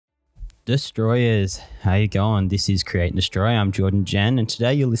Destroyers, how you going? This is Create and Destroy. I'm Jordan Jan, and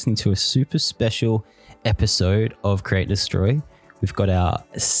today you're listening to a super special episode of Create and Destroy. We've got our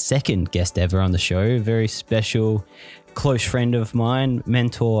second guest ever on the show, a very special close friend of mine,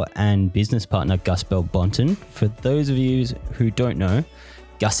 mentor and business partner, Gus Belbonton. For those of you who don't know,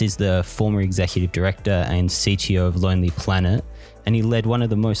 Gus is the former executive director and CTO of Lonely Planet, and he led one of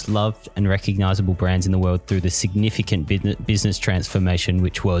the most loved and recognizable brands in the world through the significant business transformation,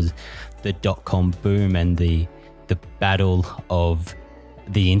 which was the dot-com boom and the battle of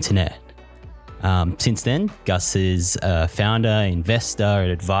the internet. Since then, Gus is a founder, investor,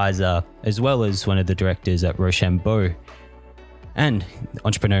 and advisor, as well as one of the directors at Rochambeau and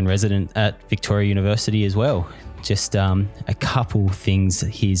entrepreneur in resident at Victoria University as well. Just a couple things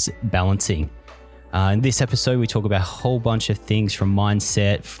he's balancing. In this episode, we talk about a whole bunch of things from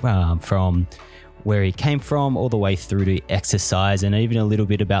mindset, from where he came from, all the way through to exercise, and even a little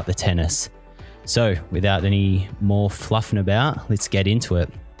bit about the tennis. So without any more fluffing about, let's get into it.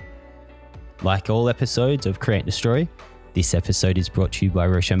 Like all episodes of Create and Destroy, this episode is brought to you by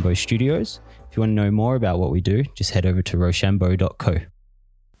Rochambeau Studios. If you want to know more about what we do, just head over to rochambeau.co.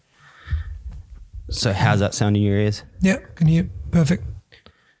 So how's that sound in your ears? Yeah, can you? Perfect.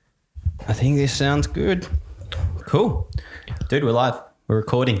 I think this sounds good. Cool. Dude, we're live. We're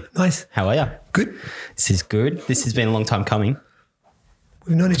recording. Nice. How are you? Good. This is good. This has been a long time coming.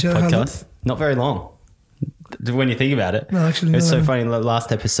 We've known each other how long? Not very long. When you think about it. No, actually, it's so funny. In the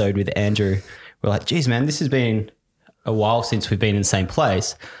last episode with Andrew, we're like, geez, man, this has been a while since we've been in the same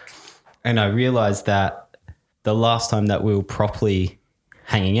place. And I realized that the last time that we were properly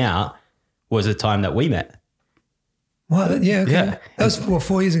hanging out was the time that we met. What? Yeah. Okay. Yeah. That was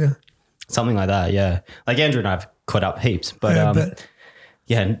 4 years ago. Something like that. Yeah. Like Andrew and I have caught up heaps, but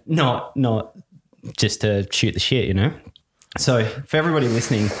not just to shoot the shit, you know? So for everybody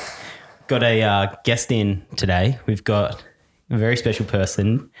listening, got a guest in today. We've got a very special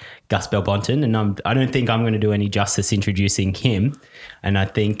person, Gus Belbonton, and I don't think I'm going to do any justice introducing him. And I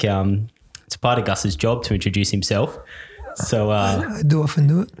think it's part of Gus's job to introduce himself. So I do often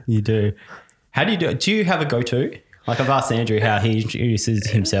do it. You do. How do you do it? Do you have a go-to? Like I've asked Andrew how he introduces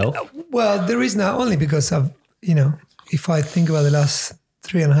himself. Well, there is now, only because I've, if I think about the last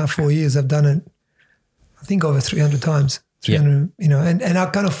 3.5, 4 years, I've done it, I think over 300 times. 300, and I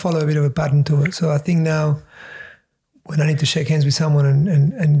kind of follow a bit of a pattern to it. So I think now when I need to shake hands with someone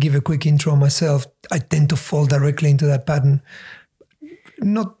and give a quick intro on myself, I tend to fall directly into that pattern.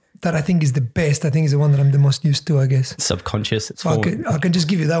 Not that I think is the best. I think it's the one that I'm the most used to, I guess. Subconscious. So I can just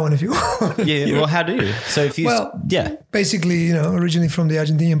give you that one if you want. Yeah. Well, how do you? So if you, basically, originally from the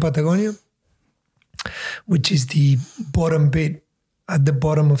Argentinian Patagonia, which is the bottom bit at the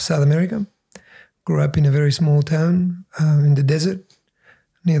bottom of South America. Grew up in a very small town in the desert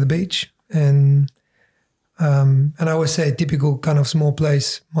near the beach. And I always say a typical kind of small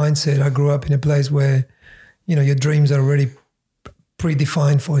place mindset. I grew up in a place where, your dreams are already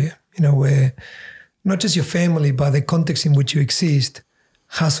predefined for you, where not just your family, but the context in which you exist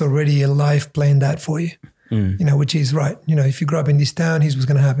has already a life planned out for you, which is right. If you grew up in this town, here's what's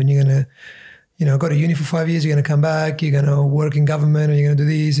going to happen. You're going to, go to uni for 5 years, you're going to come back, you're going to work in government, and you're going to do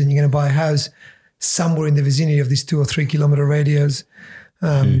this, and you're going to buy a house somewhere in the vicinity of these 2 or 3 kilometer radius. You're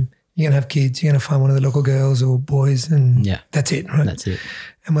going to have kids, you're going to find one of the local girls or boys, and that's it, right? That's it.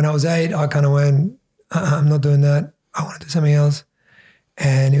 And when I was 8, I kind of went, I'm not doing that. I want to do something else.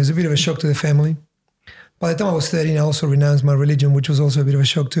 And it was a bit of a shock to the family. By the time I was 13, I also renounced my religion, which was also a bit of a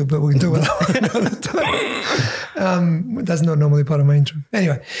shock too, but we can talk about that another time. That's not normally part of my intro.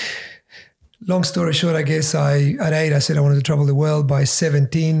 Anyway, long story short, I guess at 8, I said I wanted to travel the world. By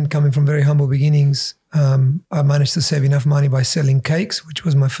 17, coming from very humble beginnings, I managed to save enough money by selling cakes, which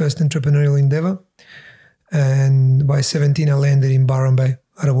was my first entrepreneurial endeavor. And by 17, I landed in Byron Bay,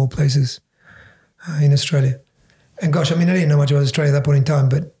 out of all places, in Australia. And gosh, I didn't know much about Australia at that point in time,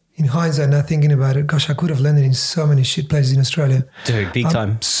 but in hindsight, now thinking about it, gosh, I could have landed in so many shit places in Australia. Dude, big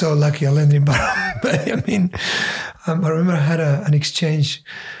time. I'm so lucky I landed in Byron Bay. I remember I had an exchange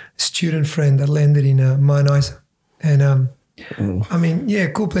student friend that landed in Mount Isa. And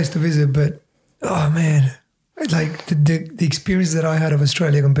cool place to visit, but oh man, like the experiences that I had of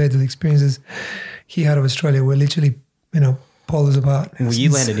Australia compared to the experiences he had of Australia were literally, poles apart. Well, you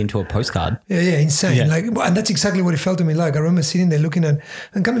landed into a postcard. Yeah, insane. Yeah. And that's exactly what it felt to me like. I remember sitting there looking at,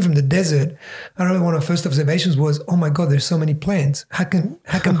 and coming from the desert, I remember one of the first observations was, oh my God, there's so many plants. How can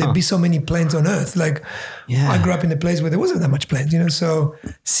there be so many plants on Earth? I grew up in a place where there wasn't that much plants, so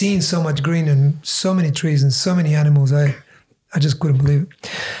seeing so much green and so many trees and so many animals, I just couldn't believe it.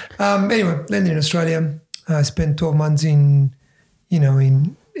 Anyway, landed in Australia. I spent 12 months in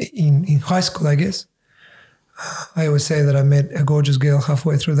in high school, I guess. I always say that I met a gorgeous girl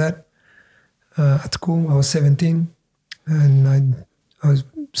halfway through that at school. I was 17, and I was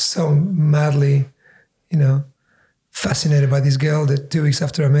so madly, fascinated by this girl that 2 weeks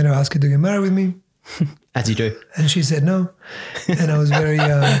after I met her, I asked her to get married with me. As you do. And she said no. And I was very,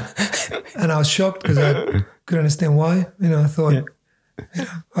 and I was shocked because I couldn't understand why. I thought,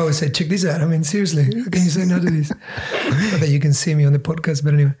 I always say, check this out. I mean, seriously, how can you say no to this? Not that you can see me on the podcast,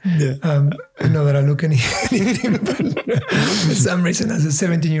 but anyway, I know that I look anything, but for some reason, as a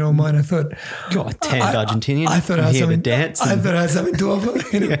 17-year-old mind, I thought, you're tanned Argentinian. I thought I had something to dance. I thought I had something to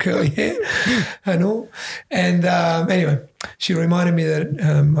offer, curly hair and all. And anyway, she reminded me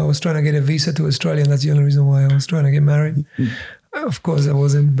that I was trying to get a visa to Australia, and that's the only reason why I was trying to get married. Of course, I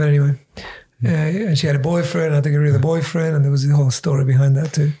wasn't, but anyway. And she had a boyfriend. I had to get rid of the boyfriend, and there was a whole story behind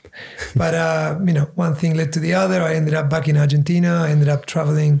that too. But one thing led to the other. I ended up back in Argentina. I ended up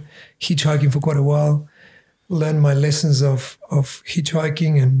traveling, hitchhiking for quite a while. Learned my lessons of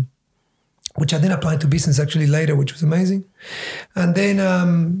hitchhiking, and which I then applied to business actually later, which was amazing. And then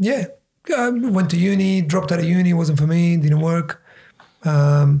I went to uni. Dropped out of uni. Wasn't for me. Didn't work.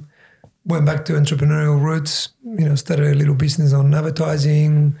 Went back to entrepreneurial roots. Started a little business on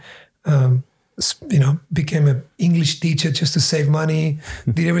advertising. Became an English teacher just to save money,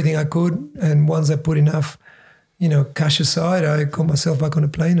 did everything I could. And once I put enough, cash aside, I got myself back on a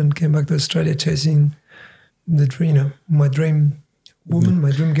plane and came back to Australia chasing the dream, my dream woman,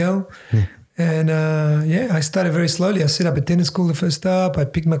 my dream girl. And I started very slowly. I set up a tennis school the first up. I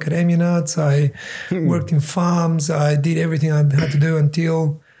picked macadamia nuts. I worked in farms. I did everything I had to do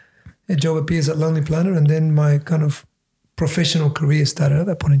until a job appears at Lonely Planet. And then my kind of professional career started at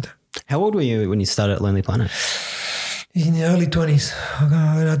that point in time. How old were you when you started at Lonely Planet? In the early 20s.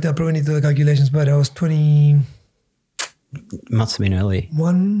 I probably need to do the calculations, but I was 20. Must have been early.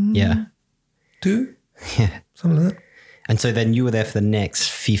 1, yeah, 2, yeah, something like that. And so then you were there for the next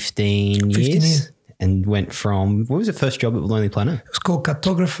 15 years and went from, what was the first job at Lonely Planet? It was called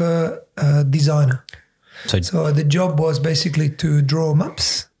cartographer designer. So the job was basically to draw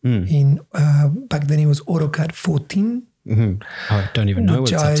maps in, back then it was AutoCAD 14. Mm-hmm. I don't even know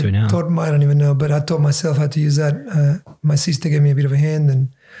what it's up to now. I don't even know, but I taught myself how to use that. My sister gave me a bit of a hand,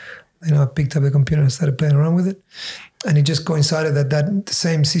 and I picked up the computer and started playing around with it. And it just coincided that the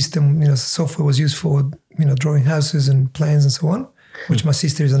same system, software was used for, drawing houses and plans and so on, which my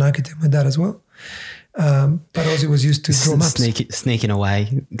sister is an architect, my dad as well. But also it was used to draw maps. Sneaking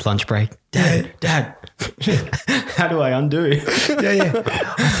away, lunch break. Dad, how do I undo? Yeah.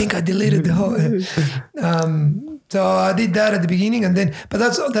 I think I deleted the whole... So I did that at the beginning, but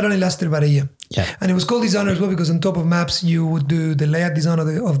that only lasted about a year. Yeah. And it was called designer as well because on top of maps, you would do the layout design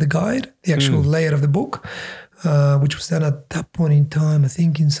of the guide, the actual layout of the book, which was done at that point in time, I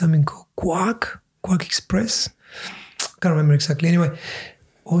think in something called Quark Express. I can't remember exactly. Anyway,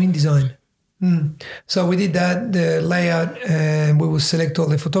 or InDesign. So we did that, the layout, and we would select all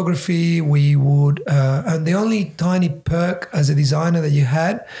the photography. We would, and the only tiny perk as a designer that you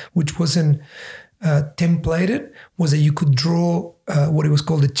had, which wasn't templated, was that you could draw what it was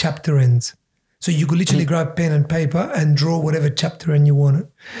called the chapter ends. So you could literally grab pen and paper and draw whatever chapter end you wanted.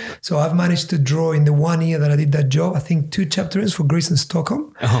 So I've managed to draw in the 1 year that I did that job, I think 2 chapter ends for Greece and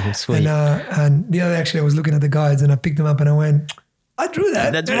Stockholm. Oh, sweet. And the other, actually, I was looking at the guides and I picked them up and I went, I drew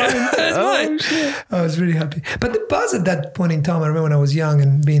that. That's mine. Shit. I was really happy. But the buzz at that point in time, I remember when I was young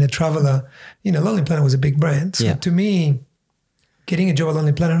and being a traveler, Lonely Planet was a big brand. So to me, getting a job at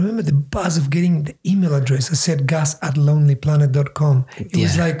Lonely Planet, I remember the buzz of getting the email address. I said gus@lonelyplanet.com. It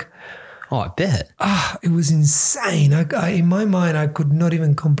was like... Oh, I bet. It was insane. I in my mind, I could not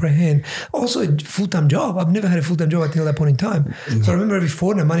even comprehend. Also, a full-time job. I've never had a full-time job until that point in time. So I remember every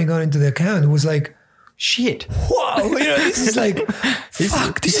fortnight, money going into the account. It was like... Shit. Wow, this is like,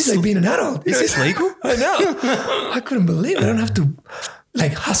 this is like being an adult. Is this legal? I know. I couldn't believe it. I don't have to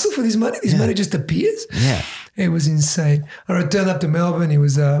hustle for this money. This money just appears. Yeah. It was insane. I returned up to Melbourne. It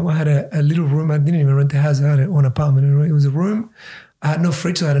was, I had a little room. I didn't even rent a house. I had one apartment. It was a room. I had no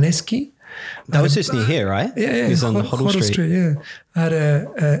fridge, so I had an esky. That was just near here, right? Yeah. It was on Hoddle Street. Yeah. I had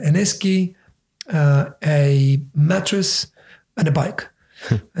an esky, a mattress, and a bike.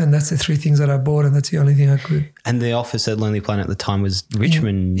 And that's the 3 things that I bought, and that's the only thing I could. And the office at Lonely Planet at the time was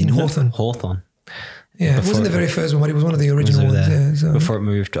Richmond. In Hawthorn. Hawthorn. Yeah, it wasn't the very first one, but it was one of the original ones. Yeah, so before it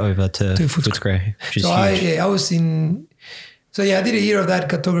moved over to Footscray, which is huge. I was in... So I did a year of that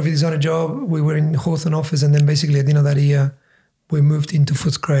cartography designer job. We were in Hawthorn office, and then basically at the end of that year, we moved into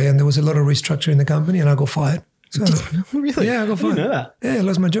Footscray, and there was a lot of restructuring in the company, and I got fired. So, really? Yeah, I got fired. I didn't know that. Yeah, I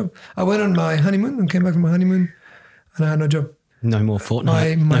lost my job. I went on my honeymoon and came back from my honeymoon, and I had no job. No more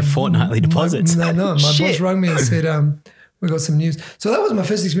fortnightly deposits. My boss rang me and said, we got some news. So that was my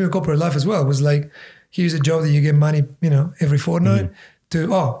first experience of corporate life as well. It was like, here's a job that you get money, every fortnight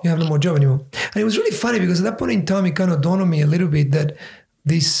to, you have no more job anymore. And it was really funny because at that point in time, it kind of dawned on me a little bit that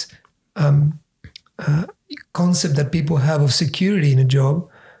this concept that people have of security in a job,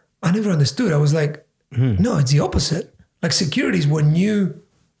 I never understood. I was like, no, it's the opposite. Like security is when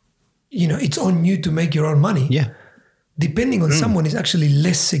it's on you to make your own money. Yeah. Depending on someone is actually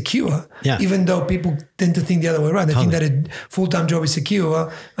less secure, even though people tend to think the other way around. They think that a full-time job is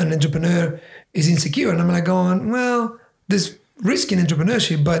secure and an entrepreneur is insecure. And I'm like going, well, there's risk in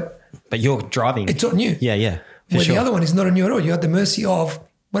entrepreneurship, but you're driving. It's on you. Yeah. Where the other one is not on you at all. You're at the mercy of,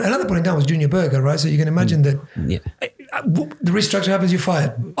 but another point in time was Junior Berger, right? So you can imagine that the restructure happens, you're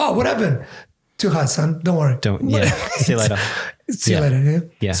fired. Oh, what happened? Too hard, son. Don't worry. See you later. See you later.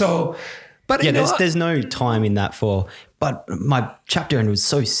 Yeah. So, but there's no time in that for. But my chapter end was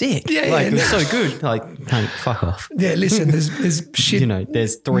so sick. It was so good. Like, fuck off. Yeah, listen, there's shit.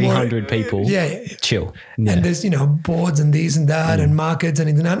 There's 300 people. Yeah. Chill. Yeah. And there's, boards and these and that and markets and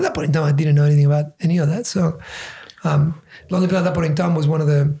internet. At that point in time, I didn't know anything about any of that. So, Lonely Planet at that point in time was one of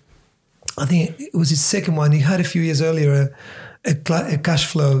the, I think it was his second one. He had a few years earlier a cash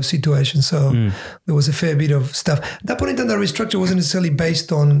flow situation. So there was a fair bit of stuff. At that point in time, the restructure wasn't necessarily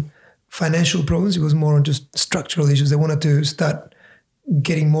based on financial problems. It was more on just structural issues. They wanted to start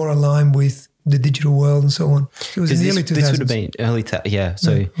getting more aligned with the digital world and so on. So it was in the early 2000s. This would have been early,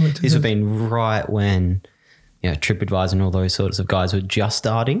 So this would have been right when TripAdvisor and all those sorts of guys were just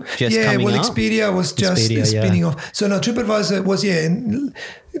starting, coming up. Expedia was just spinning off. So no, TripAdvisor was, in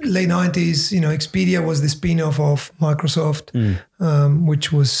late 90s, Expedia was the spin-off of Microsoft,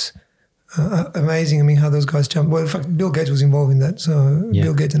 which was amazing. I mean, how those guys jumped. Well, in fact, Bill Gates was involved in that. So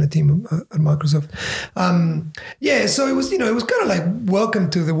Bill Gates and a team at Microsoft. So it was, it was kind of like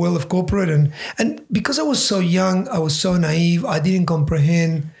welcome to the world of corporate. And because I was so young, I was so naive, I didn't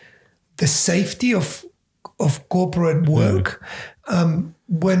comprehend the safety of corporate work.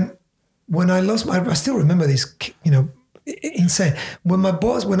 When I lost I still remember this, insane. When I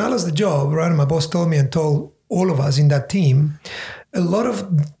lost the job, right, and my boss told me and told all of us in that team, a lot of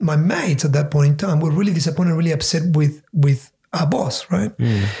my mates at that point in time were really disappointed, really upset with our boss, right?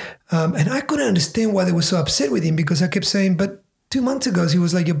 And I couldn't understand why they were so upset with him because I kept saying, but 2 months ago, he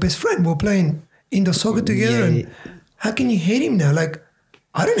was like your best friend. We were playing indoor soccer together. And how can you hate him now? Like,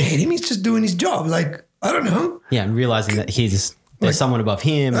 I don't hate him. He's just doing his job. Like, I don't know. Yeah, and realizing that there's someone above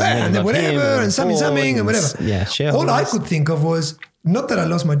him and then whatever, and something and whatever. Yeah, all I could think of was, not that I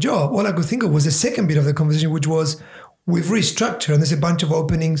lost my job, all I could think of was the second bit of the conversation, which was, we've restructured and there's a bunch of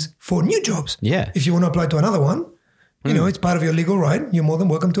openings for new jobs. Yeah. If you want to apply to another one, it's part of your legal right. You're more than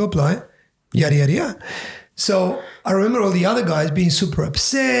welcome to apply. Yada, yada, yada. So I remember all the other guys being super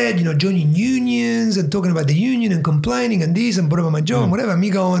upset, joining unions and talking about the union and complaining and this and whatever my job and whatever.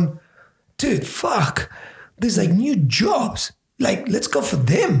 Me going, dude, fuck. There's like new jobs. Like, let's go for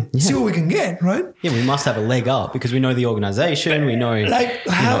them. See what we can get, right? Yeah, we must have a leg up because we know the organization. We know. Like,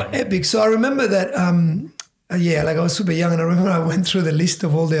 how epic. So I remember that, I was super young and I remember I went through the list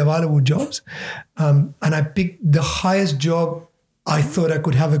of all the available jobs and I picked the highest job I thought I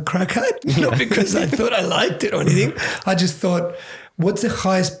could have a crack at, not because I thought I liked it or anything. I just thought, what's the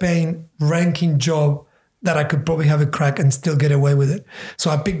highest paying ranking job that I could probably have a crack and still get away with it?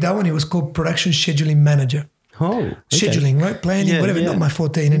 So I picked that one. It was called Production Scheduling Manager. Oh, okay. Scheduling, right? Planning, whatever. Not my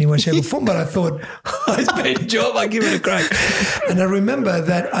forte in any way, shape or form, but I thought, highest paid job, I give it a crack. And I remember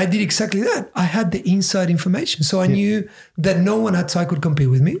that I did exactly that. I had the inside information. So I knew that no one outside could compete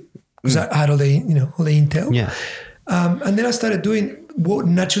with me because I had all the intel. Yeah. And then I started doing what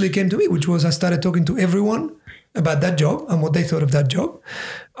naturally came to me, which was I started talking to everyone about that job and what they thought of that job.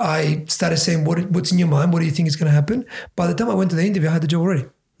 I started saying, what's in your mind? What do you think is going to happen? By the time I went to the interview, I had the job already.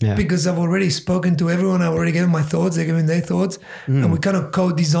 Yeah. Because I've already spoken to everyone. I've already given my thoughts. They're giving their thoughts. And we kind of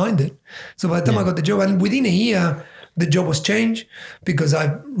co-designed it. So by the time I got the job, and within a year, the job was changed because I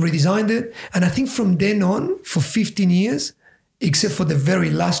redesigned it. And I think from then on, for 15 years, except for the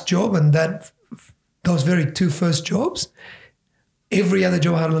very last job and those very two first jobs, every other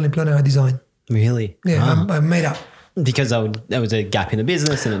job I had on Lonely Planet, I designed. Really? Yeah, I made up. Because there was a gap in the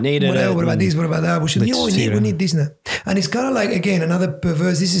business and it needed it. What about this? What about that? We need this and that. And it's kind of like, again, another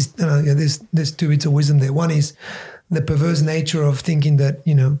perverse, this is, there's two bits of wisdom there. One is the perverse nature of thinking that,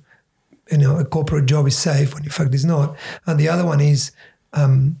 a corporate job is safe when in fact it's not. And the other one is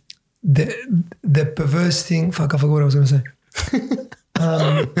the perverse thing, fuck, I forgot what I was going to say.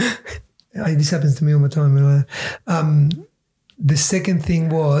 This happens to me all the time. The second thing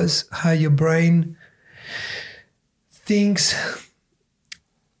was how your brain things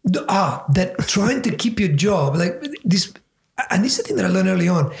that trying to keep your job like this. And this is the thing that I learned early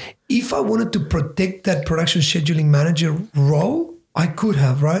on. If I wanted to protect that production scheduling manager role, I could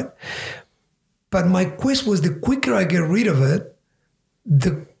have, right? But my quest was the quicker I get rid of it,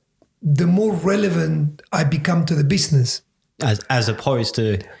 the more relevant I become to the business. As opposed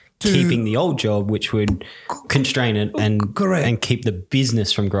to keeping the old job, which would constrain it and keep the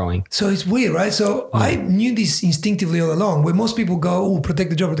business from growing. So it's weird, right? So I knew this instinctively all along. Where most people go, oh, protect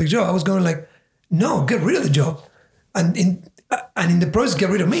the job. I was going like, no, get rid of the job. And in the process, get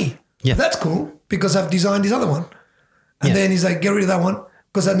rid of me. Yeah. That's cool because I've designed this other one. And then he's like, get rid of that one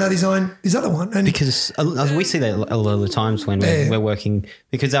because I've now designed this other one. And because we see that a lot of the times when we're working,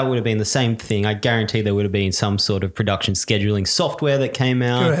 because that would have been the same thing. I guarantee there would have been some sort of production scheduling software that came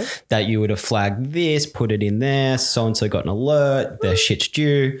out that you would have flagged this, put it in there, so-and-so got an alert, their shit's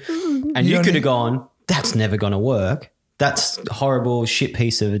due. And you could have gone, that's never going to work. That's a horrible shit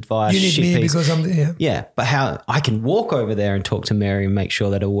piece of advice. You need me because I'm there. Yeah, but how I can walk over there and talk to Mary and make sure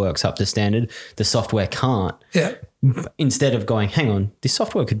that it works up to standard. The software can't. Yeah. Instead of going, hang on, this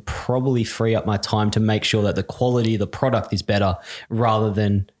software could probably free up my time to make sure that the quality of the product is better rather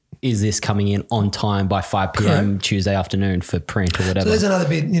than is this coming in on time by 5 p.m. Tuesday afternoon for print or whatever. So there's another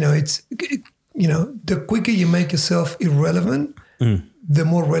bit, it's, the quicker you make yourself irrelevant, the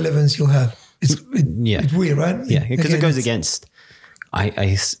more relevance you'll have. It's weird, right? Yeah, because it goes against,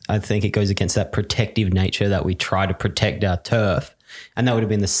 I think it goes against that protective nature that we try to protect our turf. And that would have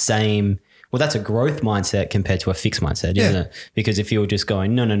been the same. Well, that's a growth mindset compared to a fixed mindset, isn't it? Because if you're just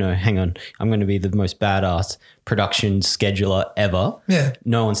going, no, hang on, I'm going to be the most badass production scheduler ever. Yeah.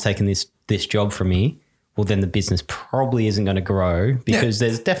 No one's taking this job from me. Well, then the business probably isn't going to grow because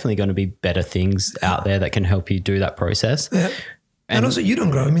there's definitely going to be better things out there that can help you do that process. Yeah. And also you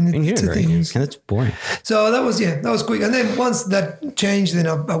don't grow. I mean, it's a thing. And it's boring. So that was quick. And then once that changed, then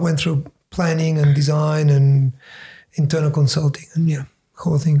I went through planning and design and internal consulting and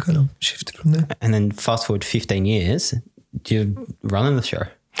whole thing kind of shifted from there. And then fast forward 15 years, you're running the show.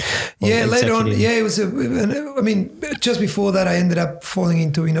 Later on, it was, just before that, I ended up falling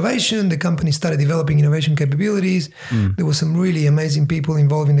into innovation. The company started developing innovation capabilities. There were some really amazing people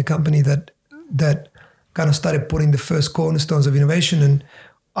involved in the company that kind of started putting the first cornerstones of innovation. And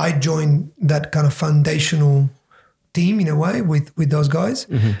I joined that kind of foundational team in a way with those guys.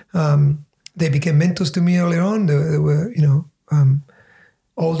 They became mentors to me earlier on. They were,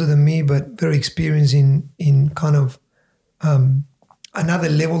 older than me, but very experienced in kind of another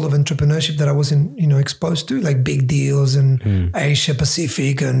level of entrepreneurship that I wasn't, exposed to, like big deals and Asia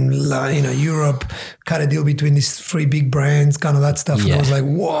Pacific and, Europe, cut a deal between these 3 big brands, kind of that stuff. Yeah. And I was like,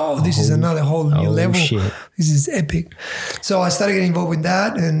 whoa, this is another whole new level. Shit. This is epic. So I started getting involved with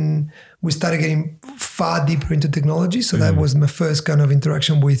that and we started getting far deeper into technology. So that was my first kind of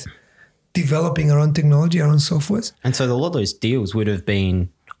interaction with developing our own technology, our own softwares. And so a lot of those deals would have been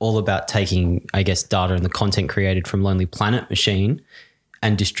all about taking, I guess, data and the content created from Lonely Planet Machine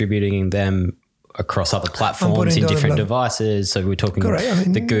and distributing them across other platforms in different devices. So we're talking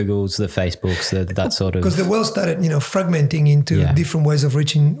the Googles, the Facebooks, that sort of... Because the world started, fragmenting into different ways of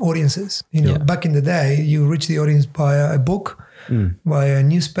reaching audiences. Back in the day, you reach the audience by a book, by a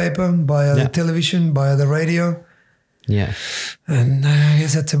newspaper, by the television, by the radio. Yeah. And I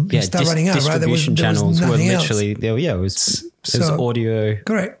guess that's start running out, right? Distribution channels were literally, it was audio.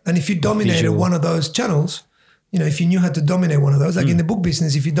 Correct. And if you dominated one of those channels, if you knew how to dominate one of those, like in the book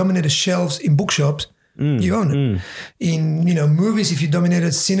business, if you dominated shelves in bookshops, you owned it. In, movies, if you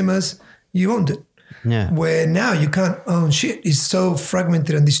dominated cinemas, you owned it. Yeah. Where now you can't own shit. It's so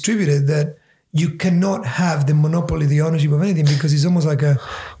fragmented and distributed that you cannot have the monopoly, the ownership of anything because it's almost like by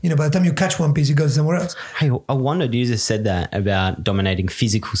the time you catch one piece, it goes somewhere else. Hey, I wondered, you just said that about dominating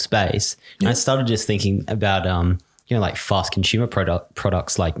physical space. And I started just thinking about, like fast consumer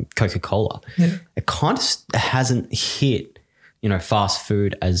products like Coca-Cola. Yeah. It kind of hasn't hit, fast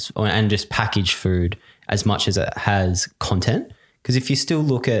food and just packaged food as much as it has content. Because if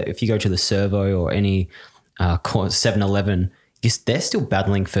you go to the Servo or any 7-Eleven, they're still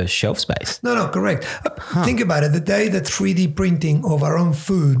battling for shelf space. No, correct. Think about it. The day that 3D printing of our own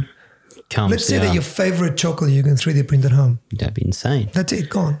food comes, let's say that your favorite chocolate you can 3D print at home. That'd be insane. That's it,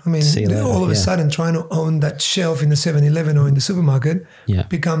 gone. I mean, all of a sudden trying to own that shelf in the 7-Eleven or in the supermarket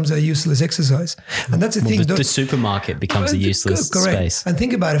becomes a useless exercise. And that's the thing. The supermarket becomes a useless space. And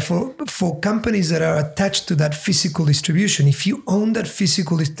think about it. For companies that are attached to that physical distribution, if you own that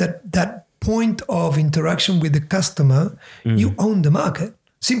physical, that point of interaction with the customer, you own the market.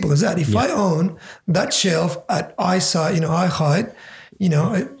 Simple as that. If I own that shelf at eye height,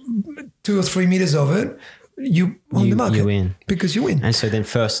 2 or 3 meters of it, you on the market. You win. Because you win. And so then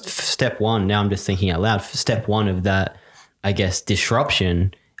first step one, now I'm just thinking out loud, step one of that, I guess,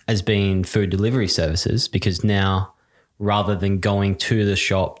 disruption has been food delivery services, because now rather than going to the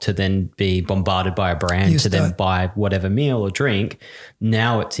shop to then be bombarded by a brand then buy whatever meal or drink,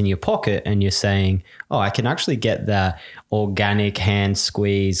 now it's in your pocket and you're saying, oh, I can actually get that organic hand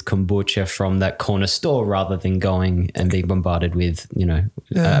squeeze kombucha from that corner store rather than going and being bombarded with,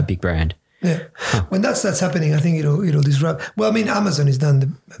 a big brand. Yeah. When that's happening, I think it'll disrupt. Well, I mean, Amazon has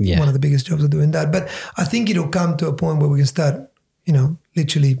done one of the biggest jobs of doing that, but I think it'll come to a point where we can start,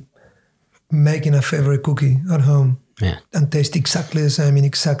 literally making a favorite cookie at home. Yeah. And taste exactly the same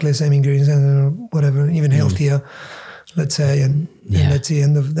ingredients and whatever, even healthier, let's say, and that's the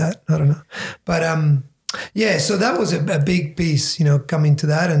end of that. I don't know. But so that was a big piece, coming to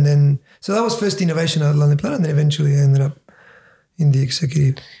that. And then, so that was first innovation at Lonely Planet, and then eventually I ended up in the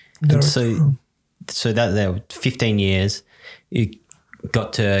executive director. So that there 15 years, you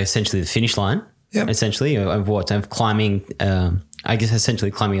got to essentially the finish line, essentially, of climbing,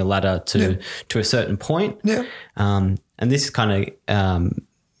 essentially climbing a ladder to a certain point. Yeah. And this is kind of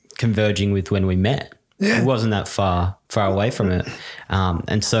converging with when we met. Yeah. It wasn't that far away from it.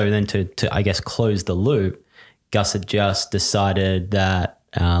 And so then to I guess close the loop, Gus had just decided that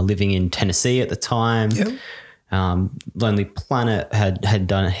living in Tennessee at the time, Lonely Planet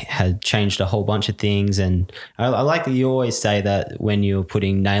had changed a whole bunch of things. And I like that you always say that when you're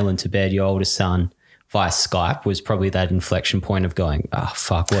putting Naylor to bed, your oldest son, via Skype, was probably that inflection point of going, oh,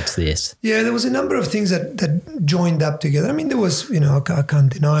 fuck, what's this? Yeah, there was a number of things that joined up together. I mean, there was, I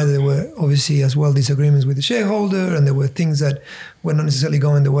can't deny there were obviously as well disagreements with the shareholder, and there were things that were not necessarily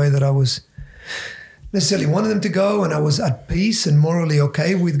going the way that I was necessarily wanted them to go, and I was at peace and morally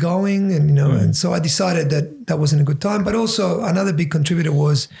okay with going, and and so I decided that wasn't a good time. But also another big contributor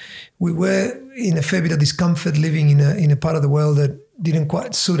was we were in a fair bit of discomfort living in a part of the world that didn't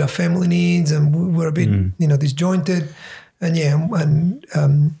quite suit our family needs, and we were a bit disjointed. And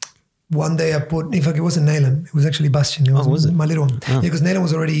one day I put, in fact it wasn't Nayland, it was actually Bastian. It was my little one. Oh. Yeah, because Nayland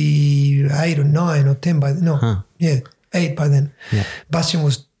was already 8 or 9 or 10 by then. 8 by then. Yeah. Bastian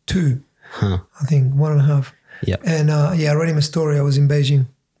was 2. I think 1.5. Yeah. And I read him a story. I was in Beijing.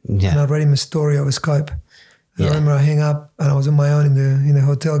 Yeah. And I read him a story over Skype. And I remember I hung up and I was on my own in the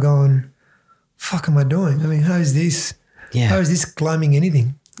hotel going, fuck am I doing? I mean, how is this? Yeah. How is this climbing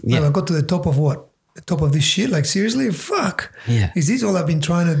anything? Yeah. Well, I got to the top of what? The top of this shit? Like, seriously? Fuck. Yeah. Is this all I've been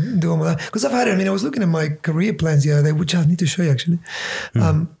trying to do all my life? Because I was looking at my career plans the other day, which I need to show you actually.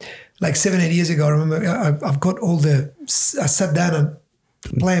 Like 7-8 years ago, I remember I've got I sat down and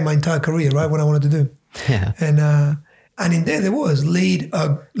planned my entire career, right? What I wanted to do. Yeah. And in there was lead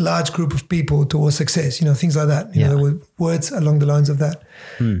a large group of people towards success, things like that. There were words along the lines of that.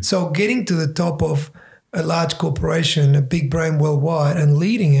 So getting to the top of a large corporation, a big brand worldwide, and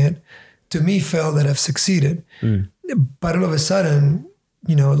leading it, to me felt that I've succeeded. But all of a sudden,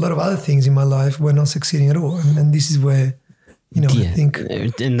 a lot of other things in my life were not succeeding at all. And this is where, I think.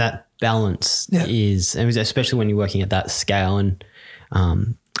 And that balance is, especially when you're working at that scale. And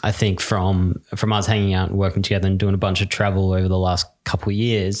I think from us hanging out and working together and doing a bunch of travel over the last couple of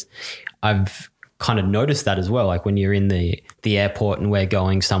years, I've kind of noticed that as well. Like when you're in the airport and we're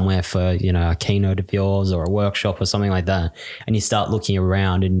going somewhere for, a keynote of yours or a workshop or something like that, and you start looking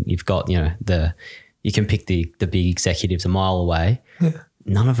around and you've got, you can pick the big executives a mile away. Yeah.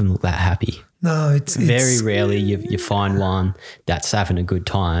 None of them look that happy. No, it's very rarely you find one that's having a good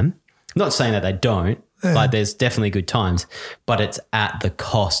time. I'm not saying that they don't. Yeah. Like there's definitely good times, but it's at the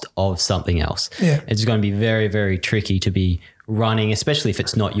cost of something else. Yeah. It's going to be very, very tricky to be running, especially if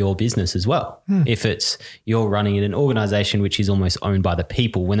it's not your business as well. If it's you're running in an organization which is almost owned by the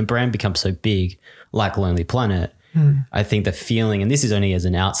people, when the brand becomes so big like Lonely Planet, I think the feeling, and this is only as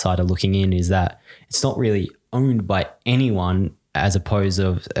an outsider looking in, is that it's not really owned by anyone, as opposed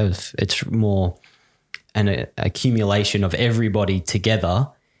of it's more an accumulation of everybody together.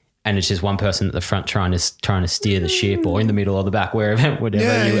 And it's just one person at the front trying to steer the ship, or in the middle or the back, wherever,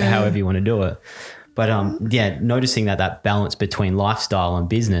 however you want to do it. But noticing that balance between lifestyle and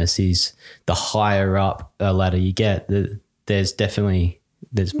business is, the higher up a ladder you get, there's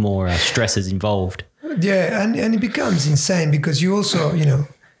more stresses involved. Yeah, and it becomes insane because you also,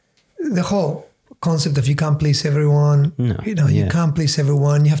 the whole concept of you can't please everyone. No, you can't please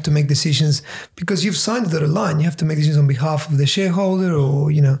everyone. You have to make decisions because you've signed the dotted line. You have to make decisions on behalf of the shareholder,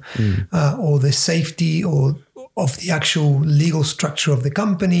 or or the safety or of the actual legal structure of the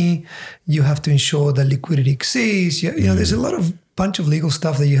company. You have to ensure that liquidity exists. There's a bunch of legal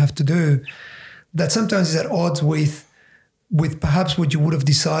stuff that you have to do that sometimes is at odds with perhaps what you would have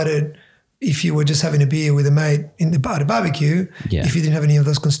decided if you were just having a beer with a mate in the barbecue, if you didn't have any of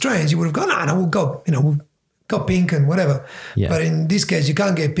those constraints, you would have gone, no, we'll go, we'll go pink and whatever. Yeah. But in this case, you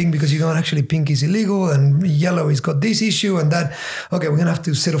can't get pink because you can't actually, pink is illegal and yellow has got this issue and that. Okay, we're going to have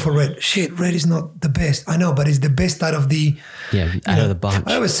to settle for red. Shit, red is not the best. I know, but it's the best out of the... out of the bunch.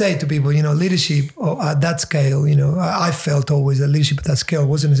 I always say to people, leadership at that scale, I felt always that leadership at that scale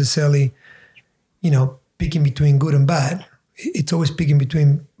wasn't necessarily, picking between good and bad. It's always picking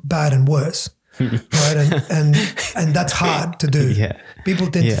between bad and worse. Right, and that's hard to do. Yeah. People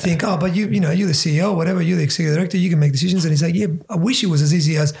tend to think, oh, but you're the CEO, whatever, you're the executive director, you can make decisions. And it's like, yeah, I wish it was as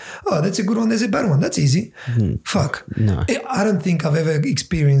easy as, oh, that's a good one, there's a bad one. That's easy. Fuck. No, I don't think I've ever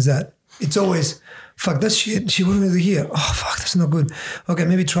experienced that. It's always, fuck, that's shit. She wanted me to hear. Oh, fuck, that's not good. Okay,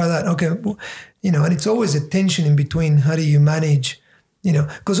 maybe try that. Okay, well, and it's always a tension in between. How do you manage?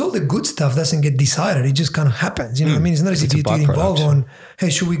 Because all the good stuff doesn't get decided. It just kind of happens. I mean, it's not as if you get involved on, hey,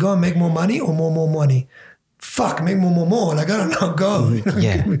 should we go and make more money or more money? Fuck, make more. Like, I don't know, go.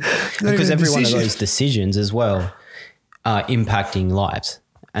 Yeah. Because every one of those decisions as well are impacting lives.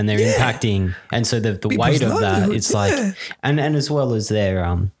 And they're impacting, and so the weight of that, it's like, and as well as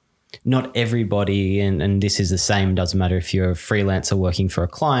they're, not everybody, and this is the same, doesn't matter if you're a freelancer working for a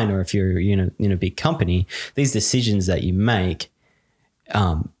client or if you're, in a big company, these decisions that you make,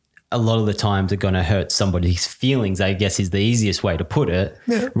 a lot of the times are going to hurt somebody's feelings, I guess is the easiest way to put it,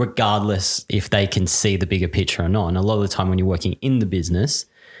 regardless if they can see the bigger picture or not. And a lot of the time when you're working in the business,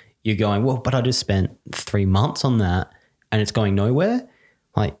 you're going, well, but I just spent 3 months on that and it's going nowhere.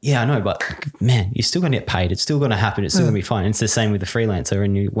 Like, yeah, I know, but man, you're still going to get paid. It's still going to happen. It's still going to be fine. It's the same with the freelancer.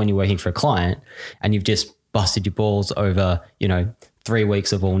 And when you're working for a client and you've just busted your balls over, 3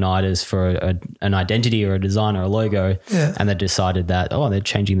 weeks of all-nighters for an identity or a design or a logo, and they decided that, they're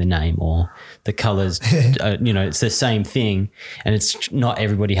changing the name or the colors, it's the same thing. And it's not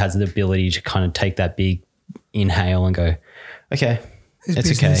everybody has the ability to kind of take that big inhale and go, okay,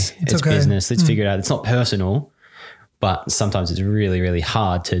 it's okay. It's business. Let's figure it out. It's not personal, but sometimes it's really, really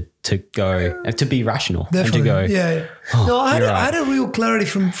hard to go, to be rational. Definitely. And to go, no, I had a real clarity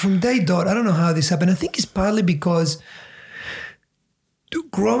from day dot. I don't know how this happened. I think it's partly because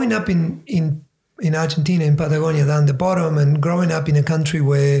growing up in Argentina, in Patagonia, down the bottom, and growing up in a country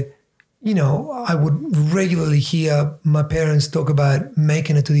where, I would regularly hear my parents talk about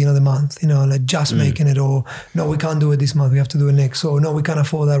making it to the end of the month, like just making it, or no, we can't do it this month, we have to do it next, or no, we can't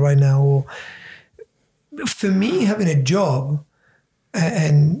afford that right now. Or for me, having a job,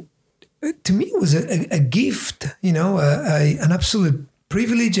 and to me it was a gift, an absolute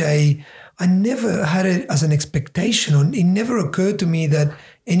privilege. I never had it as an expectation, or it never occurred to me that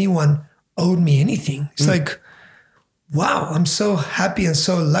anyone owed me anything. It's like, wow, I'm so happy and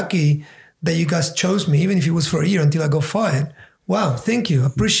so lucky that you guys chose me, even if it was for a year until I got fired. Wow, thank you,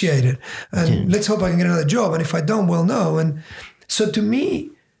 appreciate it. And let's hope I can get another job. And if I don't, well, no. And so to me,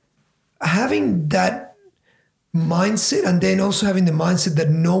 having that mindset, and then also having the mindset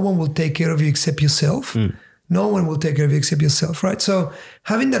that no one will take care of you except yourself. No one will take care of you except yourself, right? So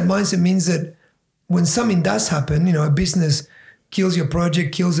having that mindset means that when something does happen, a business kills your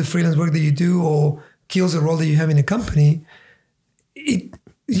project, kills the freelance work that you do, or kills the role that you have in a company,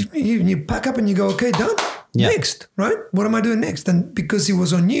 you pack up and you go, okay, done. Next, right? What am I doing next? And because it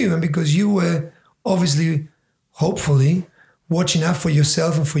was on you, and because you were obviously, hopefully, watching out for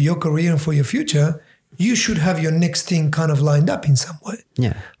yourself and for your career and for your future, you should have your next thing kind of lined up in some way.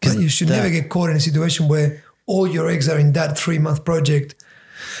 Yeah. Because you should never get caught in a situation where all your eggs are in that 3-month project.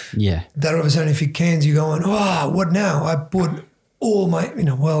 Yeah. That all of a sudden, if it cans, you're going, what now? I put all my,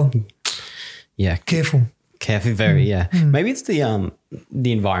 yeah. Careful, very, Maybe it's the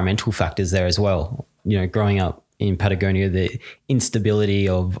environmental factors there as well. Growing up in Patagonia, the instability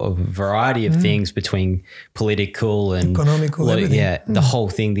of a variety of things between political and economical, everything. The whole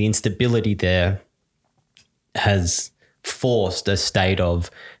thing, the instability there has forced a state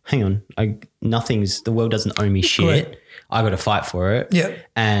of, hang on, the world doesn't owe me shit. Correct. I got to fight for it. Yeah.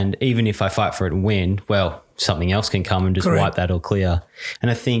 And even if I fight for it and win, well, something else can come and just wipe that all clear.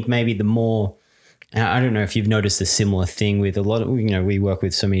 And I think maybe the more, I don't know if you've noticed a similar thing with a lot of, we work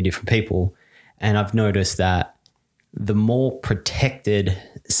with so many different people, and I've noticed that the more protected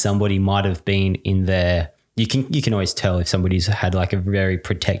somebody might have been in their, you can always tell if somebody's had like a very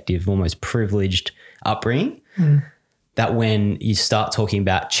protective, almost privileged upbringing, that when you start talking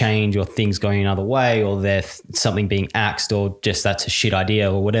about change or things going another way, or there's something being axed, or just that's a shit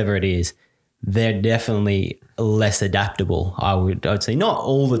idea or whatever it is, they're definitely less adaptable. I'd say not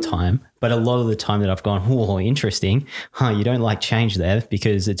all the time, but a lot of the time that I've gone, oh, interesting. You don't like change there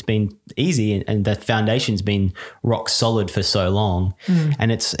because it's been easy and the foundation's been rock solid for so long.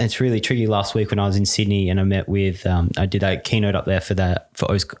 And it's really tricky. Last week when I was in Sydney and I met with, I did a keynote up there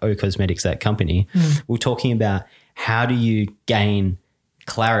for O Cosmetics, that company. We were talking about how do you gain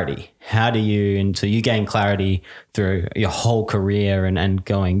clarity? And so you gain clarity through your whole career and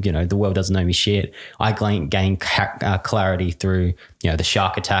going, the world doesn't know me shit. I gain clarity through, the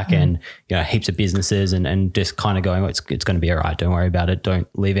shark attack and, heaps of businesses and just kind of going, it's going to be all right. Don't worry about it. Don't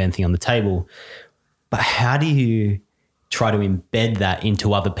leave anything on the table. But how do you try to embed that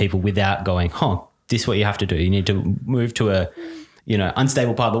into other people without going, this is what you have to do. You need to move to a,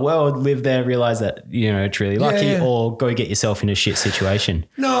 unstable part of the world, live there, realize that, it's really lucky, or go get yourself in a shit situation?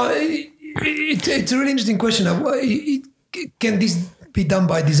 No, it's a really interesting question. Can this be done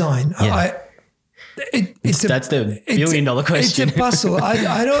by design? Yeah. That's the billion-dollar question. It's a puzzle.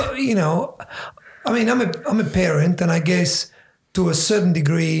 I don't, I'm a parent, and I guess to a certain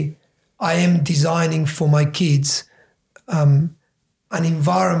degree, I am designing for my kids an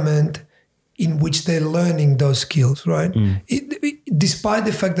environment in which they're learning those skills, right? Despite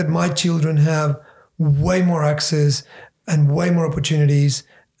the fact that my children have way more access and way more opportunities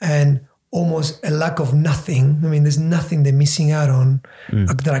and almost a lack of nothing. There's nothing they're missing out on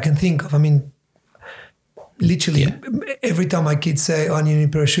that I can think of. Literally every time my kids say, I need a new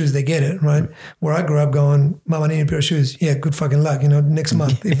pair of shoes, they get it, right? Where I grew up going, Mom, I need a pair of shoes. Yeah, good fucking luck. Next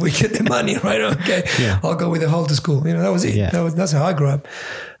month, if we get the money, right? Okay, I'll go with the whole to school. That was it. Yeah. That's how I grew up.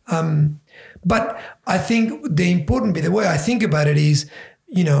 But I think the important bit, the way I think about it is,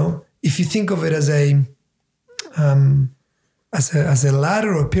 if you think of it as a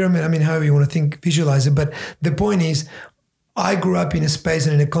ladder or a pyramid, however you want to visualize it. But the point is, I grew up in a space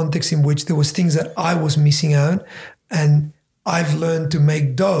and in a context in which there was things that I was missing out, and I've learned to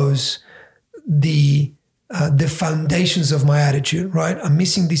make those the foundations of my attitude, right? I'm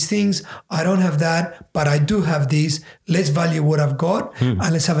missing these things. I don't have that, but I do have these. Let's value what I've got and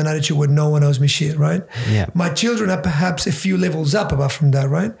let's have an attitude where no one owes me shit, right? Yeah. My children are perhaps a few levels up apart from that,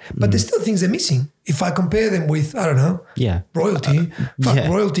 right? But there's still things they're missing. If I compare them with, I don't know, royalty,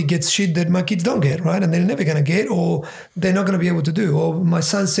 royalty gets shit that my kids don't get, right? And they're never going to get, or they're not going to be able to do. Or my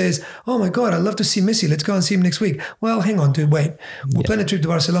son says, oh my God, I'd love to see Messi. Let's go and see him next week. Well, hang on, dude, wait. We'll plan a trip to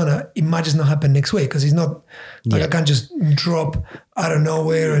Barcelona. It might just not happen next week because he's not, I can't just drop out of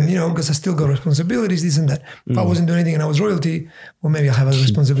nowhere and, because I still got responsibilities, this and that. If I wasn't doing anything and I was royalty, well, maybe I have other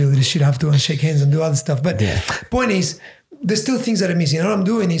responsibilities. Shit, I have to go and shake hands and do other stuff. But point is, there's still things that are missing. And what I'm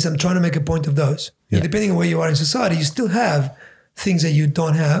doing is I'm trying to make a point of those. Depending on where you are in society, you still have things that you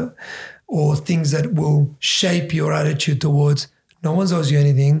don't have, or things that will shape your attitude towards no one owes you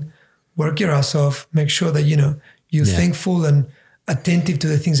anything. Work your ass off. Make sure that, you're thankful and attentive to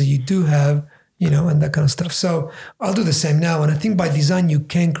the things that you do have, and that kind of stuff. So I'll do the same now. And I think by design, you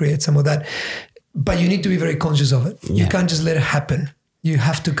can create some of that, but you need to be very conscious of it. You can't just let it happen. You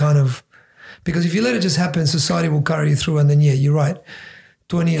have to because if you let it just happen, society will carry you through. And then, you're right.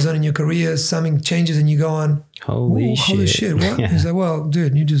 20 years on in your career, something changes and you go on, holy shit, what? He's like, well,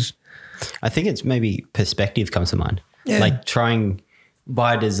 dude, I think it's maybe perspective comes to mind. Yeah. Like trying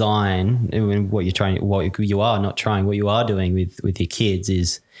by design, what you are doing with your kids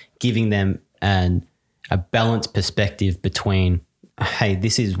is giving them a balanced perspective between, hey,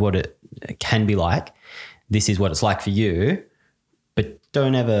 this is what it can be like. This is what it's like for you.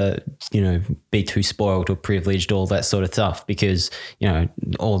 Don't ever, be too spoiled or privileged, all that sort of stuff, because,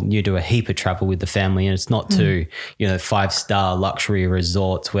 you do a heap of travel with the family and it's not to, 5-star luxury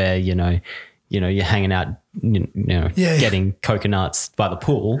resorts where, you're hanging out, getting coconuts by the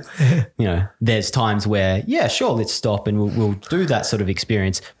pool. There's times where, sure, let's stop and we'll do that sort of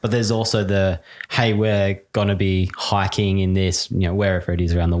experience. But there's also hey, we're going to be hiking in this, wherever it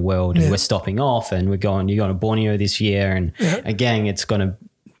is around the world, and we're stopping off and you're going to Borneo this year. And again, you're going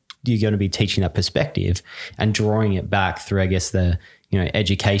to be teaching that perspective and drawing it back through, I guess, the,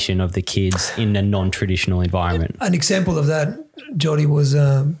 education of the kids in a non-traditional environment. An example of that, Jody, was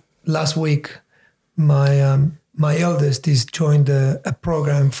last week, my eldest is joined a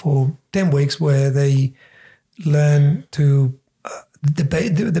program for 10 weeks where they learn to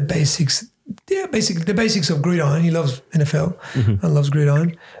the basics. Basically the basics of gridiron. He loves NFL and loves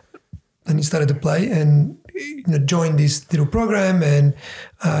gridiron, and he started to play and joined this little program, and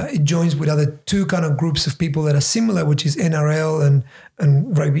it joins with other two kind of groups of people that are similar, which is NRL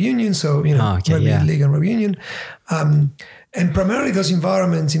and rugby union. So rugby league and rugby union. And primarily those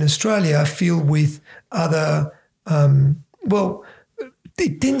environments in Australia are filled with other,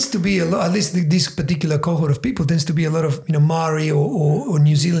 it tends to be a lot, at least this particular cohort of people tends to be a lot of, Maori or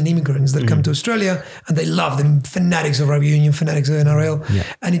New Zealand immigrants that come to Australia, and they love them, fanatics of rugby union, fanatics of NRL. Yeah.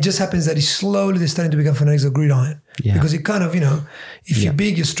 And it just happens that they're starting to become fanatics of gridiron. Yeah. Because it kind of, if you're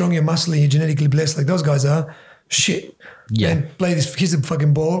big, you're strong, you're muscly, you're genetically blessed like those guys are, shit. Yeah. And play this, here's the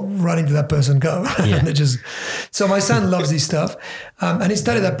fucking ball, run into that person, go. Yeah. And so my son loves this stuff. And he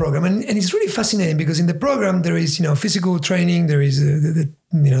started that program. And it's really fascinating because in the program, there is, physical training, there is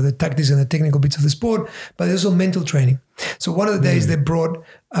the tactics and the technical bits of the sport, but there's also mental training. So one of the days they brought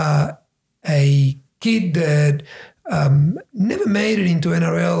a kid that never made it into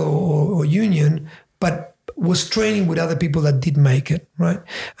NRL or union, but was training with other people that did make it, right?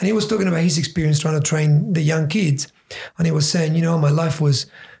 And he was talking about his experience trying to train the young kids. And he was saying, my life was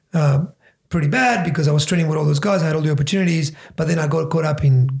pretty bad because I was training with all those guys. I had all the opportunities, but then I got caught up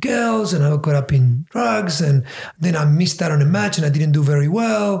in girls and I got caught up in drugs. And then I missed out on a match and I didn't do very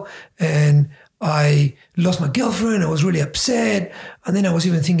well. And I lost my girlfriend. I was really upset. And then I was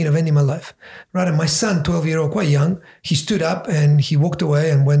even thinking of ending my life, right? And my son, 12-year-old, quite young, he stood up and he walked away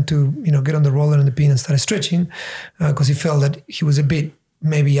and went to, get on the roller and the pin and started stretching because he felt that he was a bit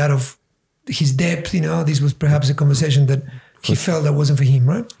maybe out of his depth. This was perhaps a conversation that he felt that wasn't for him,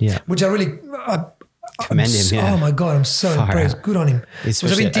 right? Yeah. Which I really commend him. Yeah. Oh my God, I'm so impressed. Good on him.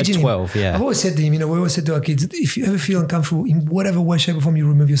 Especially at 12, yeah. I've always said to him, we always said to our kids, if you ever feel uncomfortable in whatever way, shape or form, you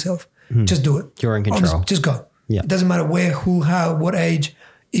remove yourself. Just do it. You're in control. Just go. Yeah. It doesn't matter where, who, how, what age.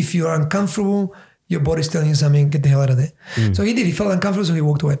 If you're uncomfortable, your body's telling you something, get the hell out of there. So he did. He felt uncomfortable, so he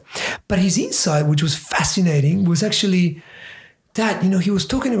walked away. But his insight, which was fascinating, was actually that, he was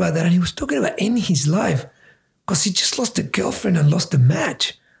talking about that and he was talking about ending his life because he just lost a girlfriend and lost a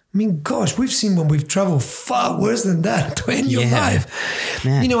match. I mean, gosh, we've seen when we've traveled far worse than that to end your life.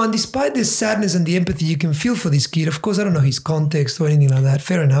 Man. And despite the sadness and the empathy you can feel for this kid, of course, I don't know his context or anything like that.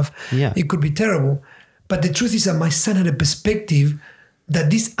 Fair enough. Yeah. It could be terrible. But the truth is that my son had a perspective that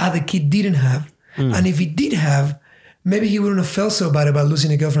this other kid didn't have. And if he did have, maybe he wouldn't have felt so bad about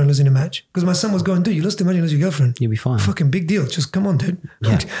losing a girlfriend and losing a match. Because my son was going, dude, you lost the match, you lost your girlfriend. You'll be fine. Fucking big deal. Just come on, dude.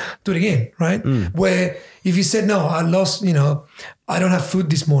 Yeah. Do it again, right? Where if you said, no, I lost, I don't have food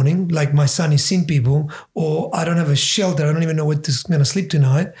this morning, like my son is seeing people, or I don't have a shelter, I don't even know where to going to sleep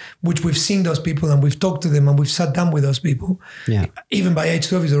tonight, which we've seen those people and we've talked to them and we've sat down with those people. Yeah. Even by age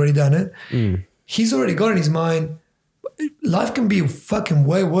 12, he's already done it. He's already got in his mind, life can be fucking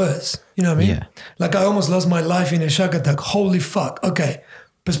way worse. You know what I mean? Yeah. Like I almost lost my life in a shark attack. Holy fuck. Okay.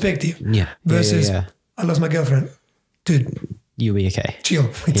 Perspective. Yeah. Versus Yeah. I lost my girlfriend. Dude, You'll be okay. chill.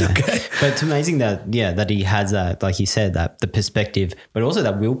 It's okay. But it's amazing that he has that, like you said, that the perspective, but also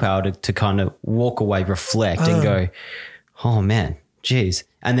that willpower to kind of walk away, reflect and go, oh man, geez.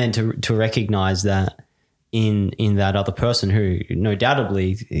 And then to recognize that in that other person who no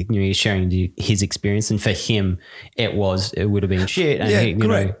doubtably he's sharing his experience, and for him it would have been shit, and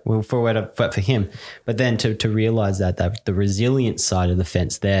for him, but then to realize that the resilient side of the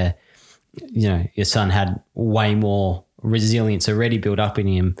fence there, your son had way more resilience already built up in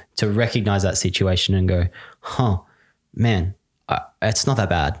him to recognize that situation and go, man, it's not that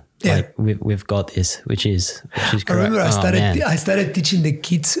bad. Yeah. Like we've got this, which is correct. I remember I started teaching the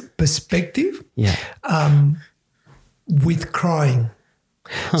kids perspective. Yeah. With crying.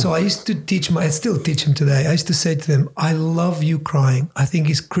 So I used to I still teach them today. I used to say to them, I love you crying. I think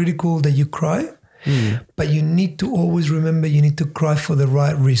it's critical that you cry, but you need to always remember you need to cry for the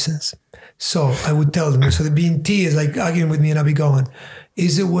right reasons. So I would tell them, so they'd be in tears, like arguing with me, and I'd be going,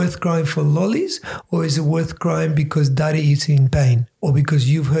 is it worth crying for lollies, or is it worth crying because daddy is in pain, or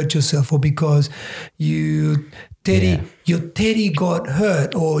because you've hurt yourself, or because your teddy got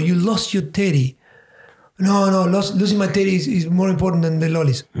hurt, or you lost your teddy? No, losing my teddy is more important than the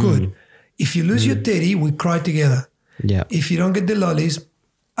lollies. Good. If you lose your teddy, we cry together. Yeah. If you don't get the lollies,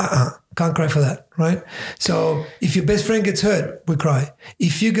 can't cry for that, right? So if your best friend gets hurt, we cry.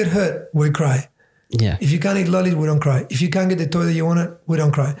 If you get hurt, we cry. Yeah. If you can't eat lollies, we don't cry. If you can't get the toy that you wanted, we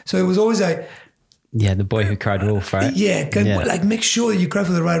don't cry. So it was always like, the boy who cried wolf, right? Like make sure that you cry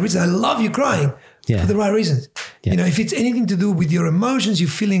for the right reason. I love you crying for the right reasons. Yeah. If it's anything to do with your emotions, you're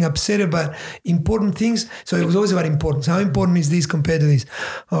feeling upset about important things. So it was always about importance. How important is this compared to this?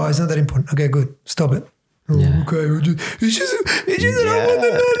 Oh, it's not that important. Okay, good. Stop it. Yeah. Okay, it's just that I want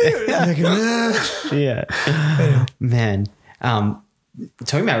the money. Yeah. Man,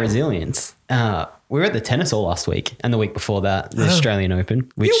 talking about resilience, we were at the tennis all last week and the week before that, the Australian Open,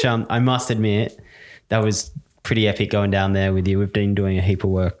 which I must admit, that was pretty epic going down there with you. We've been doing a heap of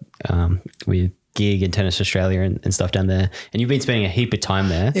work with gig in Tennis Australia and stuff down there, and you've been spending a heap of time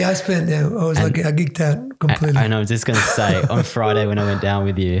there. Yeah, I geeked out completely. I was just going to say, on Friday when I went down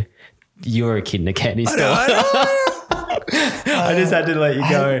with you, you were a kid in a candy store. I just had to let you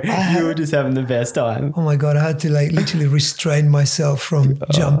go. You were just having the best time. Oh my God, I had to literally restrain myself from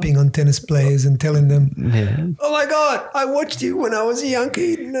jumping on tennis players and telling them, oh my God, I watched you when I was a young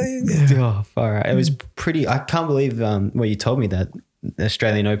kid. Oh, far out. It was pretty, I can't believe what you told me, that the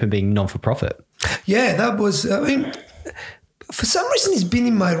Australian Open being non-for-profit. Yeah, that was, for some reason it's been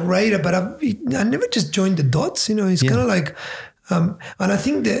in my radar, but I never just joined the dots, it's kind of like, and I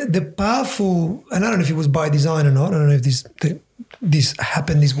think the powerful, and I don't know if it was by design or not, I don't know if this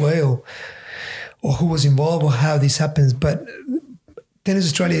happened this way or who was involved or how this happens, but Tennis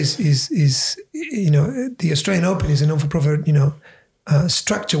Australia is the Australian Open is a non-for-profit,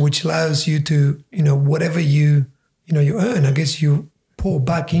 structure which allows you to, whatever you earn, I guess you pour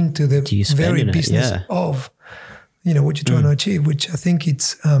back into the very business of, what you're trying to achieve, which I think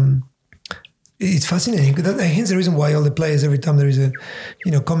it's fascinating. Hence the reason why all the players, every time there is a,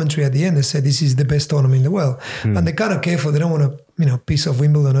 commentary at the end, they say this is the best tournament in the world. And they're kind of careful. They don't want to, piss off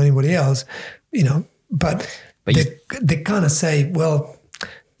Wimbledon or anybody else, but they kind of say, well,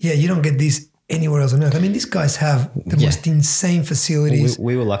 yeah, you don't get this anywhere else on earth. I mean, these guys have the most insane facilities.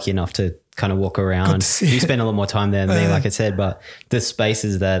 We were lucky enough to kind of walk around. You spent a lot more time there than me, like I said, but the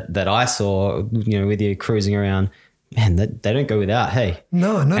spaces that I saw, with you cruising around, man, they don't go without, hey.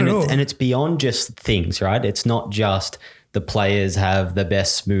 No, not at all. And it's beyond just things, right? It's not just the players have the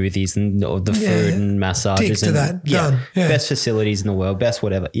best smoothies and the food and massages. Tick to that. Done. Yeah. Best facilities in the world, best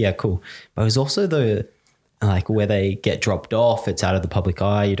whatever. Yeah, cool. But it was also where they get dropped off, it's out of the public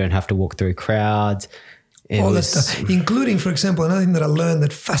eye, you don't have to walk through crowds. All that stuff, including, for example, another thing that I learned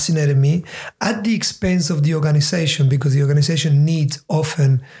that fascinated me, at the expense of the organization, because the organization needs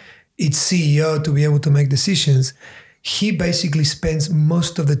often its CEO to be able to make decisions. He basically spends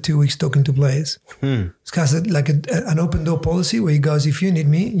most of the 2 weeks talking to players. It's kind of like an open door policy where he goes, if you need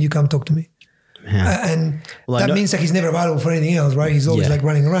me, you come talk to me. And that means that he's never available for anything else, right? He's always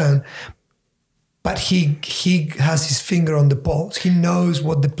running around. But he has his finger on the pulse. He knows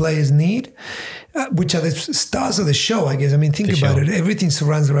what the players need, which are the stars of the show, I guess. I mean, think about it. Everything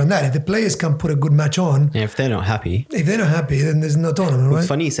surrounds around that. If the players can't put a good match on. Yeah, if they're not happy, then there's no tournament, right?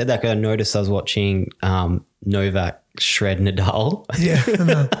 Funny you said that, because I noticed I was watching Novak shred Nadal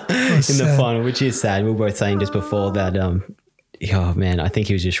in the final, which is sad. We were both saying just before that, oh man, I think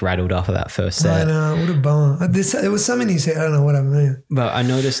he was just rattled off of that first set. I know, what a bummer. There was something he said, I don't know what I mean. But I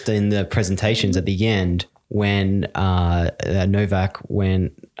noticed in the presentations at the end when Novak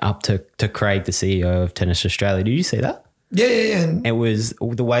went up to Craig, the CEO of Tennis Australia. Did you see that? Yeah. And it was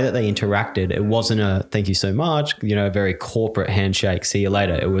the way that they interacted. It wasn't a thank you so much, a very corporate handshake, see you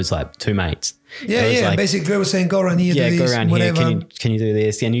later. It was like two mates. Yeah. Like, basically, was saying, go around here, do this, go around whatever. Here. Can you do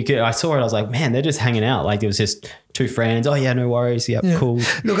this? And I saw it. I was like, man, they're just hanging out. Like, it was just two friends. Oh yeah, no worries. Yeah, cool.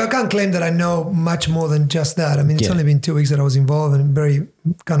 Look, I can't claim that I know much more than just that. I mean, it's only been 2 weeks that I was involved and very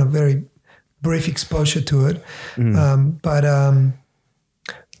brief exposure to it.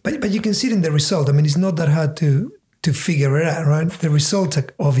 But you can see it in the result. I mean, it's not that hard to figure it out, right? The results are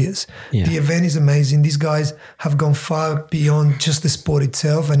obvious. Yeah. The event is amazing. These guys have gone far beyond just the sport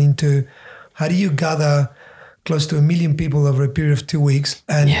itself and into how do you gather close to 1 million people over a period of 2 weeks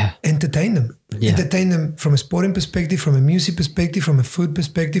and entertain them. Yeah. Entertain them from a sporting perspective, from a music perspective, from a food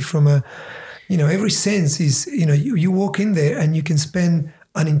perspective, from a, every sense is, you walk in there and you can spend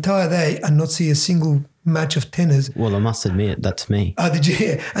an entire day and not see a single match of tennis. Well, I must admit, that's me. Oh, did you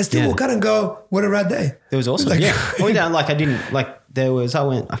hear? I still walk out and go, what a rad day. There was also, I went down, I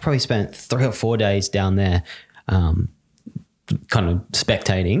probably spent 3 or 4 days down there kind of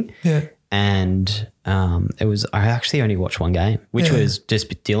spectating. Yeah. And I actually only watched one game, which was just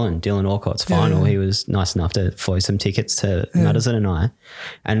Dylan Alcott's final. He was nice enough to flow some tickets to Madison and I.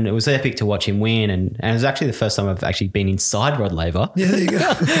 And it was epic to watch him win. And it was actually the first time I've actually been inside Rod Laver. Yeah, there you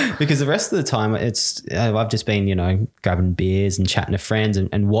go. Because the rest of the time I've just been, grabbing beers and chatting to friends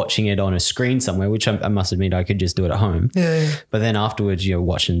and watching it on a screen somewhere, which I must admit I could just do it at home. Yeah. But then afterwards,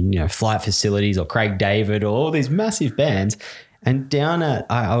 watching, Flight Facilities or Craig David or all these massive bands. And down at,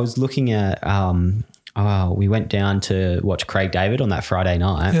 I was looking at, we went down to watch Craig David on that Friday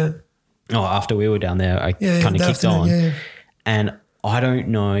night. Yeah. Oh, after we were down there, I kind of kicked on. Yeah. And I don't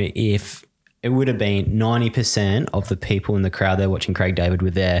know if it would have been 90% of the people in the crowd there watching Craig David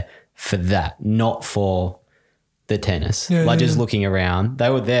were there for that, not for the tennis. Just looking around. They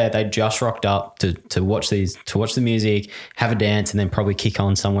were there. They just rocked up to watch the music, have a dance, and then probably kick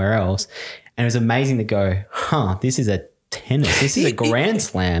on somewhere else. And it was amazing to go, this is a tennis. This is a grand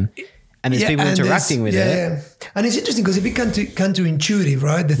slam. and there's people interacting with it. Yeah. And it's interesting because if it counterintuitive,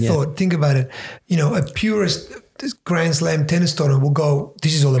 right? The thought, think about it. You know, a purist Grand Slam tennis tournament will go,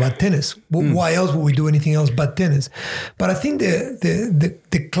 this is all about tennis. Why else would we do anything else but tennis? But I think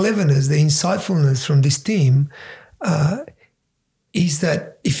the cleverness, the insightfulness from this team is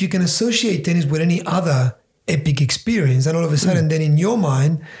that if you can associate tennis with any other epic experience, and all of a sudden then in your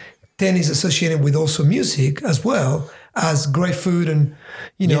mind, tennis associated with also music as well as great food and,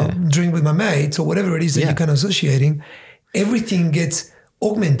 you know, drink with my mates or whatever it is that you're kind of associating, everything gets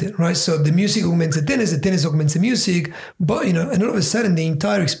augmented, right? So the music augments the tennis augments the music, but, you know, and all of a sudden the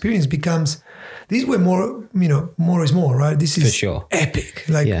entire experience becomes, this is where more, you know, more is more, right? This is for sure epic.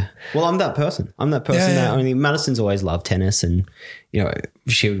 Like, well, I'm that person that only Madison's always loved tennis, and, you know,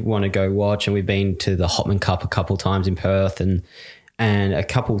 she would want to go watch, and we've been to the Hopman Cup a couple times in Perth and a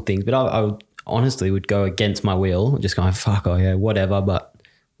couple of things, but I would honestly go against my will, just going, fuck, oh yeah, whatever, but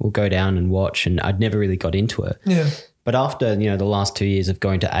we'll go down and watch, and I'd never really got into it. Yeah. But after, you know, the last 2 years of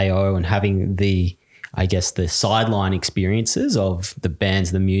going to AO and having the sideline experiences of the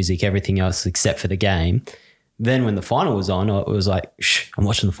bands, the music, everything else except for the game, then when the final was on, it was like, I'm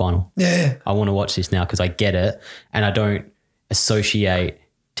watching the final. Yeah. I want to watch this now because I get it, and I don't associate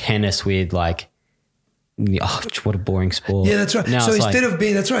tennis with like, oh, what a boring sport. Yeah, that's right. Now so instead of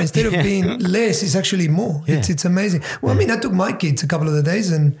being less, it's actually more. Yeah. It's amazing. Well, I mean, I took my kids a couple of the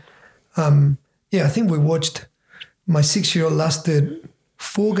days, and I think we watched. My 6-year-old lasted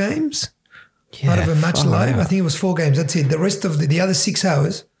 4 games out of a match live. I think it was 4 games. That's it. The rest of the other 6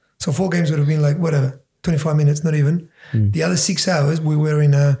 hours, so 4 games would have been like, whatever, 25 minutes, not even. The other 6 hours, we were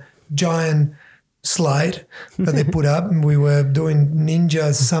in a giant slide that they put up, and we were doing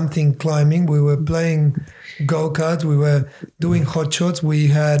ninja something climbing. We were playing go-karts. We were doing hot shots. We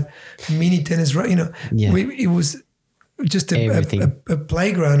had mini tennis, you know. Yeah. It was just a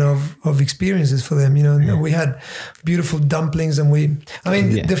playground of experiences for them, you know. And we had beautiful dumplings, and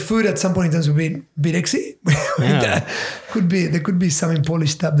the food at some point in time was a bit exy. There could be something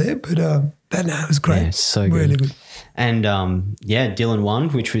polished up there, but no, it was great. Yeah, it's so really good. And Dylan won,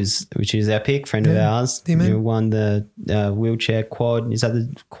 which is epic. Friend of ours, you won the wheelchair quad. Is that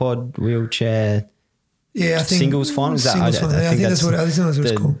the quad wheelchair? Yeah, I think singles final. I think that's what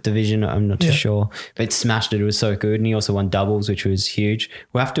it's called. Division. I'm not too sure, but it smashed it. It was so good, and he also won doubles, which was huge.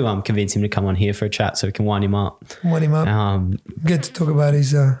 We'll have to convince him to come on here for a chat so we can wind him up. Get to talk about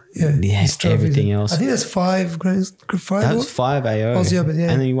his his trophies. Everything else. I think that's 5 grands. 5. That was 5 AO. Aussie Open, and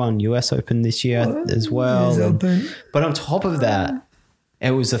then he won US Open this year as well. But on top of that,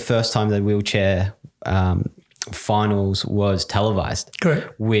 it was the first time that wheelchair finals was televised. Correct.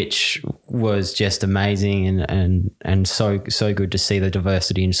 Which was just amazing and so good to see the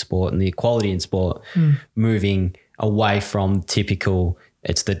diversity in sport and the equality in sport moving away from typical,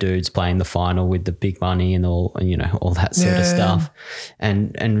 it's the dudes playing the final with the big money and all, you know, all that sort of stuff.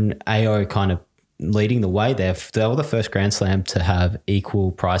 And AO kind of leading the way there. They were the first Grand Slam to have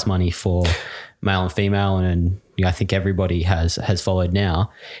equal prize money for male and female, and you know, I think everybody has followed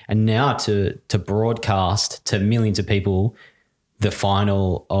now. And now to broadcast to millions of people the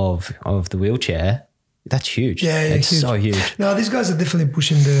final of the wheelchair, that's huge. Yeah, it's huge. So huge. No, these guys are definitely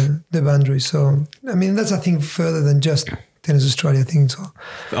pushing the boundaries. So, I mean, that's, I think, further than just Tennis Australia, I think so.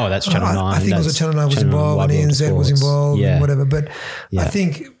 Oh, that's Channel 9. I think also Channel 9 was involved, and ANZ was involved and whatever. But I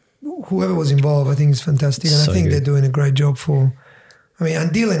think whoever was involved, I think is fantastic. And so I think they're doing a great job for, I mean,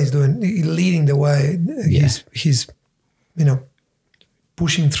 and Dylan is leading the way. He's, you know,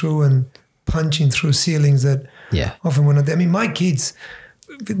 pushing through and punching through ceilings that often were not there. I mean, my kids,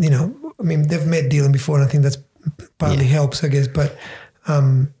 you know, I mean, they've met Dylan before, and I think that's partly helps, I guess. But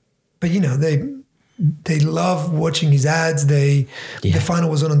you know, they love watching his ads. The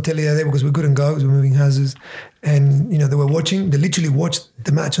final was on telly there because we couldn't go because we were moving houses, and you know, they literally watched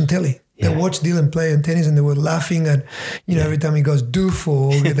the match on telly. They watched Dylan play on tennis, and they were laughing at, you know, every time he goes doof,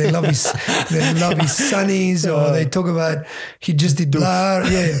 or they love his sunnies, or they talk about he just did blah.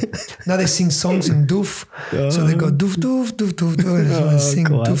 Now they sing songs in doof, so they go doof doof doof doof doof, and sing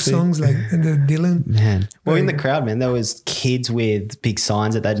doof songs like Dylan. Man, well, in the crowd, man, there was kids with big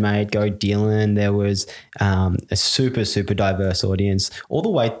signs that they'd made, "Go Dylan." There was a super diverse audience, all the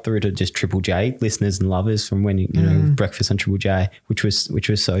way through to just Triple J listeners and lovers from when, you know, breakfast on Triple J, which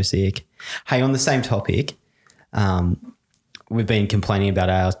was so sick. Hey, on the same topic, we've been complaining about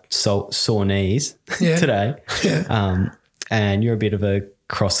our sore knees today, and you're a bit of a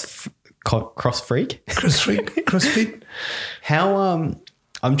cross freak. CrossFit. How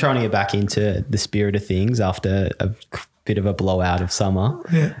I'm trying to get back into the spirit of things after a bit of a blowout of summer.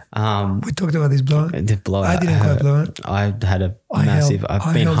 Yeah. We talked about this blowout. The blowout. I didn't quite blow it. I had a massive.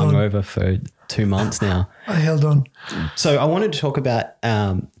 I've been hungover for 2 months now. I held on. So I wanted to talk about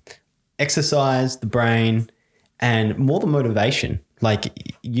exercise, the brain, and more the motivation.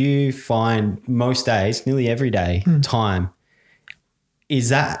 Like you find most days, nearly every day, time. Is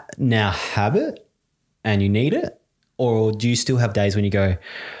that now habit and you need it? Or do you still have days when you go,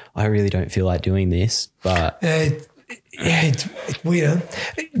 I really don't feel like doing this, but... it's weird.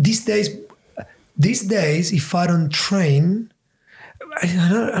 These days, if I don't train, I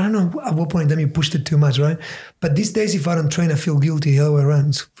don't know at what point then you pushed it too much, right? But these days, if I don't train, I feel guilty the other way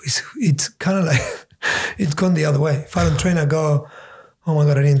around. It's kind of like, it's gone the other way. If I don't train, I go, oh my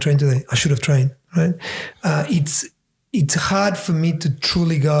God, I didn't train today. I should have trained, right? It's hard for me to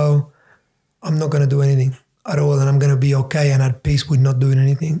truly go, I'm not going to do anything at all and I'm going to be okay and at peace with not doing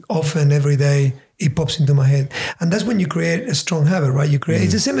anything. Often, every day, it pops into my head. And that's when you create a strong habit, right?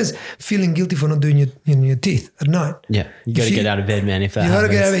 It's the same as feeling guilty for not doing your teeth at night. Yeah, you got to get out of bed, man, if that happens. You got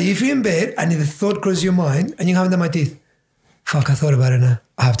to get out of bed. If you're in bed and the thought crosses your mind and you haven't done my teeth, fuck, I thought about it now.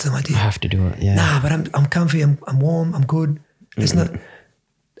 I have to do my teeth. I have to do it, yeah. Nah, but I'm comfy, I'm warm, I'm good. It's not...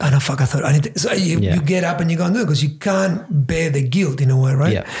 I know, fuck, I thought I need to. So you get up and you go and do it because you can't bear the guilt in a way,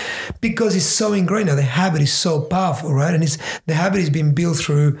 right? Yeah. Because it's so ingrained now. The habit is so powerful, right? And the habit is being built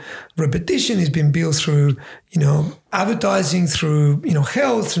through repetition, it's been built through, advertising, through,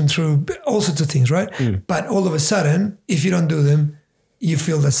 health and through all sorts of things, right? But all of a sudden, if you don't do them, you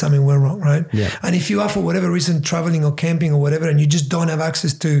feel that something went wrong, right? Yeah. And if you are, for whatever reason, traveling or camping or whatever, and you just don't have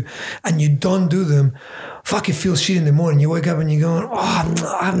access to, and you don't do them, fuck, it feels shit in the morning. You wake up and you're going, oh,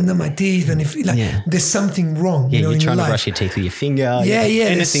 I haven't done my teeth. And if there's something wrong, you're trying to brush your teeth with your finger.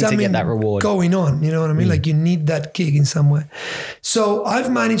 There's something to get that reward going on. You know what I mean? Like you need that kick in some way. So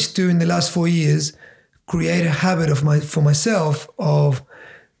I've managed to, in the last 4 years, create a habit for myself of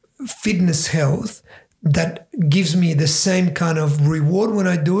fitness health that gives me the same kind of reward when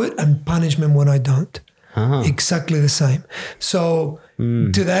I do it and punishment when I don't. Exactly the same. So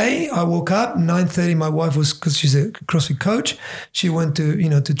today I woke up 9:30. My wife was, because she's a CrossFit coach, she went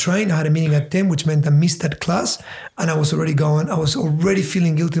to train. I had a meeting at 10, which meant I missed that class. And I was already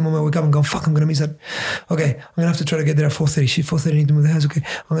feeling guilty the moment I wake up and going, fuck, I'm going to miss that. Okay, I'm going to have to try to get there at 4:30. Shit, 4:30, I need to move the house. Okay,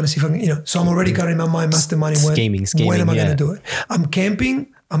 I'm going to see if I can, so I'm already carrying my mind masterminding when am I going to do it? I'm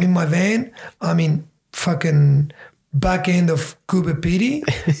camping. I'm in my van. I'm in fucking back end of Cooper Pedy,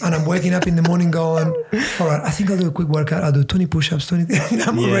 and I'm waking up in the morning going, all right, I think I'll do a quick workout. I'll do 20 push-ups, 20.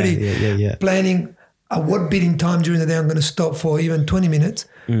 I'm already planning at what bit in time during the day I'm going to stop for even 20 minutes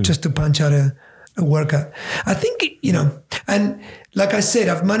just to punch out a workout. I think, and like I said,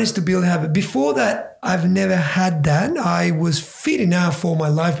 I've managed to build a habit. Before that, I've never had that. I was fit enough for my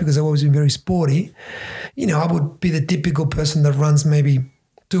life because I've always been very sporty. I would be the typical person that runs maybe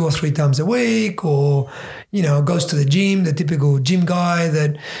 2 or 3 times a week, or, goes to the gym, the typical gym guy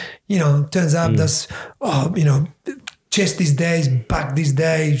that, turns up, does, chest these days, back this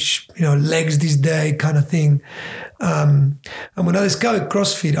day, legs this day kind of thing. And when I discovered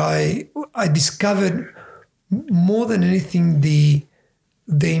CrossFit, I discovered more than anything the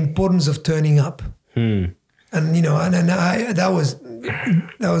importance of turning up. And, that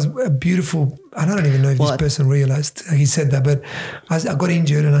was a beautiful, I don't even know if this person realized he said that, but I got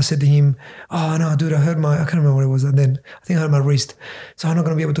injured and I said to him, oh no, dude, I can't remember what it was then. I think I hurt my wrist. So I'm not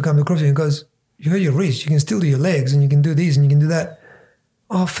going to be able to come to CrossFit. He goes, you hurt your wrist, you can still do your legs and you can do this and you can do that.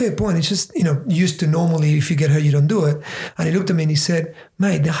 Oh, fair point. It's just, used to normally if you get hurt, you don't do it. And he looked at me and he said,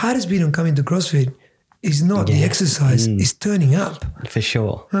 mate, the hardest bit on coming to CrossFit is not the exercise, it's turning up. For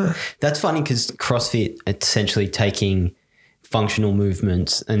sure. That's funny because CrossFit essentially taking functional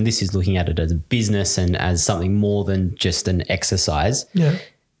movements, and this is looking at it as a business and as something more than just an exercise. Yeah.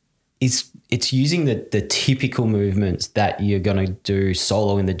 It's using the typical movements that you're going to do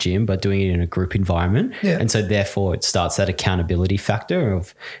solo in the gym, but doing it in a group environment. Yeah. And so therefore it starts that accountability factor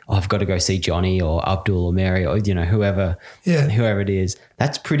of, I've got to go see Johnny or Abdul or Mary or, whoever it is.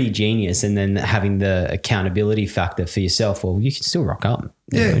 That's pretty genius. And then having the accountability factor for yourself, well, you can still rock up.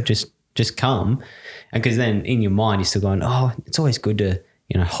 Just come. And because then in your mind, you're still going, oh, it's always good to,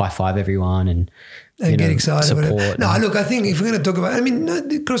 high five everyone and get excited. Support. No, look, I think if we're going to talk about,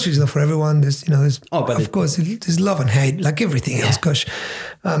 CrossFit is not for everyone. There's, of course, there's love and hate, like everything else. Gosh,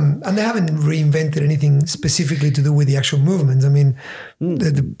 and they haven't reinvented anything specifically to do with the actual movements.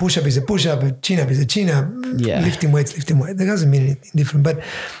 The push-up is a push-up, a chin-up is a chin-up. Lifting weights. That doesn't mean anything different. But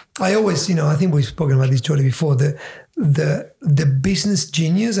I always, I think we've spoken about this, Jordy, before. The business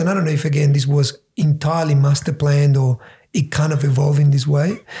genius, and I don't know if again this was entirely master planned or it kind of evolved in this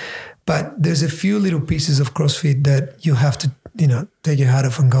way. But there's a few little pieces of CrossFit that you have to, take your hat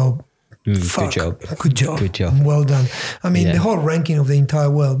off and go, fuck, good job. Well done. I mean, the whole ranking of the entire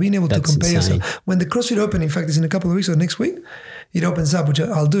world, being able to compare yourself. When the CrossFit Open, in fact, is in a couple of weeks or next week, it opens up, which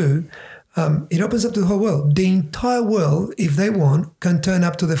I'll do. It opens up to the whole world. The entire world, if they want, can turn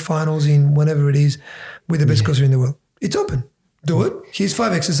up to the finals in whatever it is with the best CrossFit in the world. It's open. Do it. Here's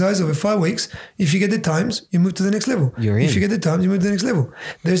 5 exercises over 5 weeks. If you get the times, you move to the next level. You're in. If you get the times, you move to the next level.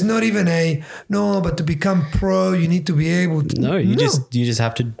 There's not even but to become pro, you need to be able to. No, you just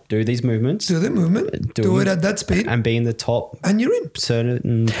have to do these movements. Do the movement. Do it at that speed. And be in the top. And you're in.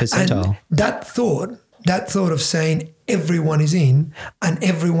 Certain percentile. And that thought of saying everyone is in and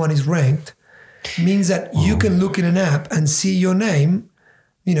everyone is ranked means that you can look in an app and see your name,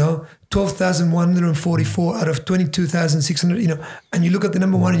 12,144 out of 22,600, and you look at the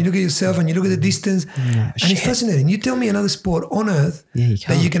number one and you look at yourself and you look at the distance and it's fascinating. You tell me another sport on earth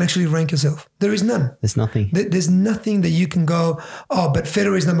that you can actually rank yourself. There is none. There's nothing. There's nothing that you can go, but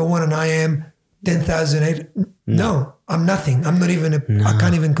Federer is number one and I am 10,008. No, I'm nothing. I'm not even, I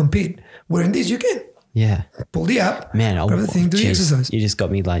can't even compete. Where in this you can. Yeah. Pull the app, man, grab the thing, do the exercise. You just got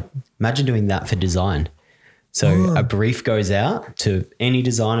me imagine doing that for design. So a brief goes out to any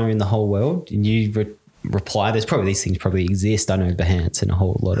designer in the whole world and you reply. There's probably these things probably exist. I know Behance and a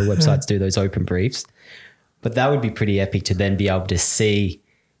whole lot of websites do those open briefs. But that would be pretty epic to then be able to see,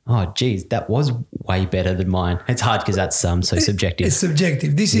 oh, geez, that was way better than mine. It's hard because that's so subjective. It's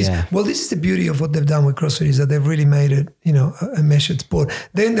subjective. This is the beauty of what they've done with CrossFit is that they've really made it, a measured sport.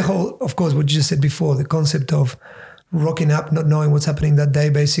 Then the whole, of course, what you just said before, the concept of rocking up, not knowing what's happening that day,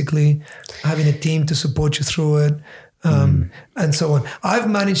 basically having a team to support you through it, and so on. I've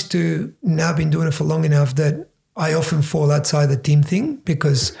managed to now been doing it for long enough that I often fall outside the team thing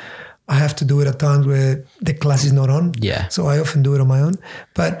because I have to do it at times where the class is not on. Yeah. So I often do it on my own.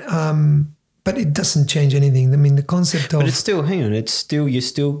 But it doesn't change anything. I mean, the concept of... But it's still, you're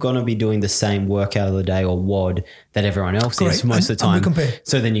still going to be doing the same workout of the day or WOD that everyone else is most of the time.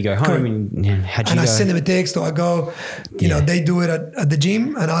 So then you go home and I send them a text or I go, they do it at the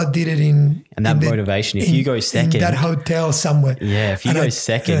gym and I did it in... And that motivation, if you go second... In that hotel somewhere. Yeah, if you go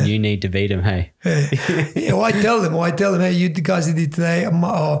second, you need to beat them, hey. I tell them, hey, you guys did it today. And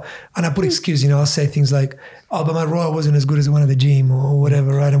I put excuse, I'll say things like, oh, but my row wasn't as good as the one at the gym or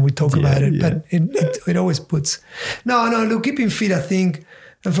whatever, right? And we talk about it. But it always puts... No, look, keeping fit, I think...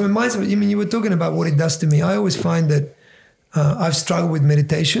 And from a mindset, you were talking about what it does to me. I always find that I've struggled with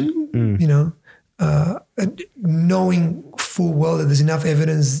meditation, knowing full well that there's enough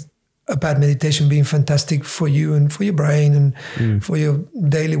evidence about meditation being fantastic for you and for your brain and for your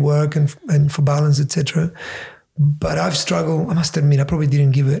daily work and for balance, etc. But I've struggled. I must admit, I probably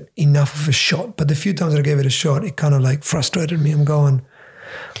didn't give it enough of a shot. But the few times that I gave it a shot, it kind of frustrated me. I'm going,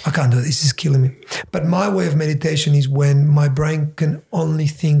 I can't do it. This is killing me. But my way of meditation is when my brain can only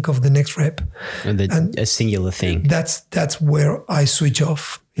think of the next rep. And a singular thing. That's where I switch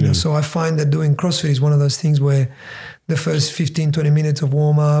off. So I find that doing CrossFit is one of those things where the first 15, 20 minutes of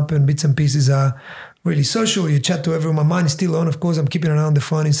warm up and bits and pieces are really social. You chat to everyone. My mind is still on. Of course, I'm keeping an eye on the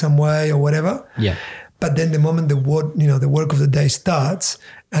phone in some way or whatever. Yeah. But then the moment the work of the day starts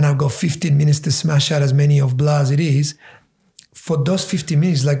and I've got 15 minutes to smash out as many of blah as it is, for those 15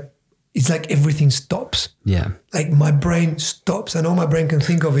 minutes, it's like everything stops. Yeah. Like my brain stops and all my brain can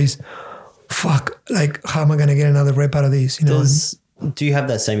think of is, fuck, how am I going to get another rep out of this? Do you have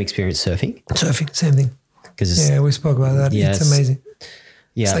that same experience surfing? Surfing, same thing. We spoke about that. Yeah, it's amazing.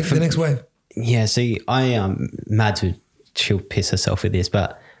 Yeah. It's the next wave. Yeah. See, Mads she'll piss herself with this,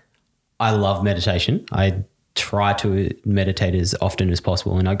 but I love meditation. I try to meditate as often as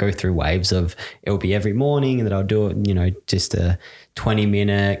possible, and I go through waves of it'll be every morning and then I'll do it, just a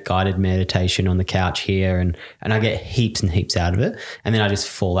 20-minute guided meditation on the couch here, and I get heaps and heaps out of it, and then I just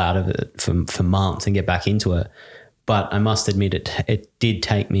fall out of it for months and get back into it. But I must admit it did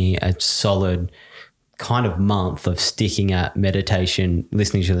take me a solid kind of month of sticking at meditation,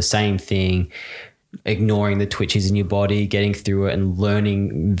 listening to the same thing, ignoring the twitches in your body, getting through it and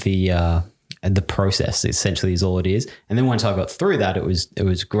learning the process essentially is all it is. And then once I got through that, it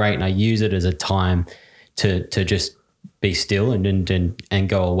was great. And I use it as a time to just be still and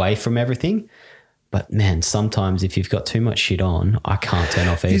go away from everything. But man, sometimes if you've got too much shit on, I can't turn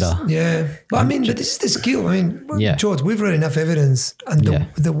off either. Yeah. But but this is the skill. George, we've read enough evidence and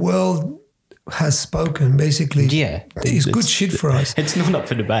the world has spoken basically. Yeah. It's good shit for us. It's not up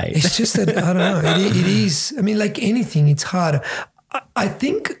for debate. It's just that, I don't know, it is. Like anything, it's hard. I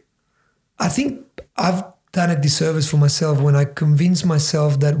think I've done a disservice for myself when I convince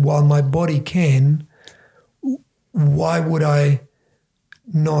myself that while my body can, why would I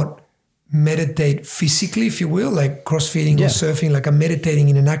not meditate physically, if you will, like crossfitting or surfing, like I'm meditating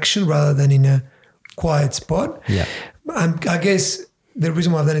in an action rather than in a quiet spot. Yeah. I guess the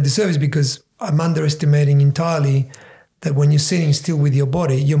reason why I've done it to serve is because I'm underestimating entirely that when you're sitting still with your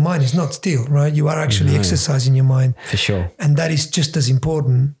body, your mind is not still, right? You are actually exercising your mind. For sure. And that is just as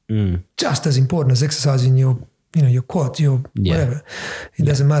important, as exercising your quads, your whatever. It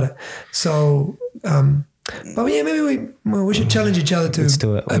doesn't matter. So, but yeah, maybe we should challenge each other to Let's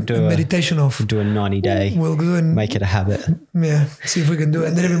do it. a meditation off. We'll do a 90-day. We'll do it. Make it a habit. Yeah, see if we can do it.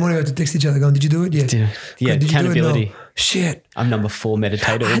 And then every morning we have to text each other going, did you do it? Yeah. Yeah, Did you do it? accountability. No. Shit. I'm number 4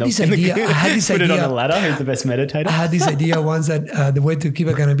 meditator. I had this idea. Put it on the ladder. Who's the best meditator? I had this idea once that the way to keep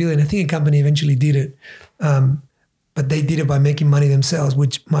accountability, and I think a company eventually did it, but they did it by making money themselves,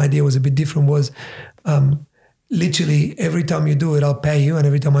 which my idea was a bit different, was literally every time you do it, I'll pay you, and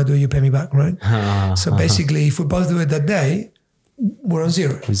every time I do it, you pay me back, right? So basically, if we both do it that day, we're on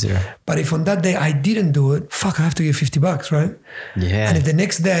zero. But if on that day I didn't do it, I have to give $50, right? Yeah. And if the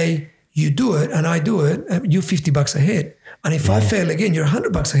next day you do it and I do it, you're $50 ahead. And if I fail again, you're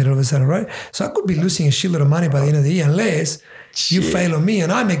 $100 ahead all of a sudden, right? So I could be losing a shitload of money by the end of the year unless you fail on me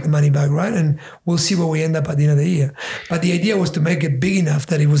and I make the money back, right? And we'll see where we end up at the end of the year. But the idea was to make it big enough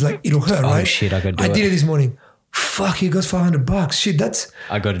that it was like, it'll hurt, right? Oh shit, I did it this morning. It goes $500. Shit,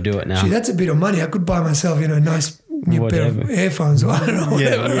 I got to do it now. Shit, that's a bit of money. I could buy myself, a nice new pair of earphones or I don't know,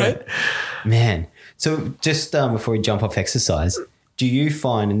 whatever, right? Man. So just before we jump off exercise, do you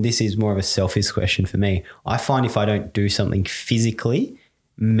find, and this is more of a selfish question for me, I find if I don't do something physically,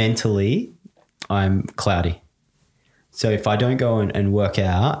 mentally, I'm cloudy. So if I don't go and work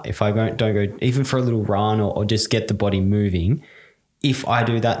out, if I don't go even for a little run or just get the body moving, if I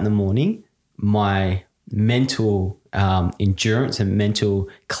do that in the morning, my mental endurance and mental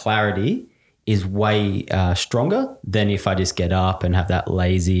clarity is way stronger than if I just get up and have that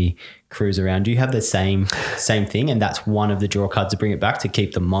lazy cruise around. Do you have the same thing? And that's one of the draw cards to bring it back, to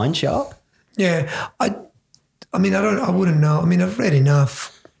keep the mind sharp? Yeah. I wouldn't know. I mean, I've read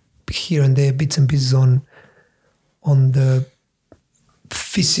enough here and there, bits and pieces on the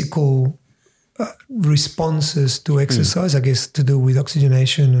physical responses to exercise, I guess, to do with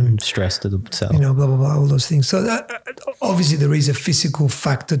oxygenation and stress to the cell, blah, blah, blah, all those things. So that, obviously there is a physical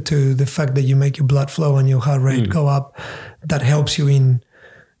factor to the fact that you make your blood flow and your heart rate go up. That helps you in,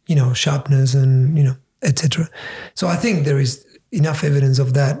 sharpness and, etc. So I think there is enough evidence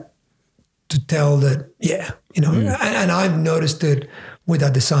of that to tell that, and I've noticed it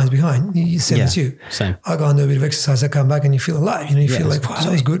without the science behind. Same as you. Same. I go and do a bit of exercise, I come back and you feel alive. You feel like, wow,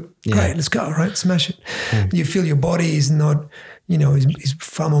 that was good. Yeah. Great, let's go, right? Smash it. You feel your body is not, is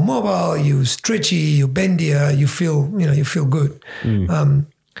far more mobile, you stretchy, you bendier, you feel good.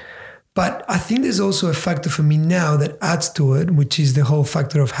 But I think there's also a factor for me now that adds to it, which is the whole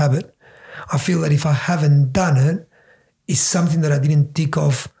factor of habit. I feel that if I haven't done it, it's something that I didn't tick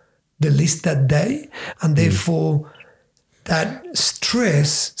off the list that day. And therefore that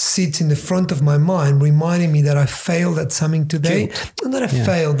stress sits in the front of my mind, reminding me that I failed at something today. Guilt. And that I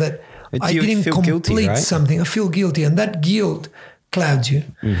failed, that I didn't complete guilty, right? something. I feel guilty. And that guilt clouds you.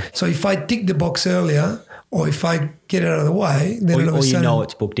 So if I tick the box earlier, or if I get it out of the way, then or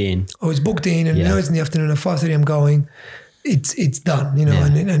it's booked in. Or it's booked in, and it's in the afternoon at 5:30 I'm going, it's done,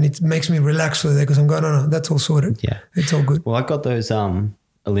 and it makes me relax for the day because I'm going, no, that's all sorted. Yeah. It's all good. Well, I got those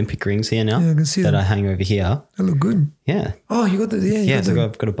Olympic rings here now I can see that I hang over here. They look good. Yeah. Oh, you got the,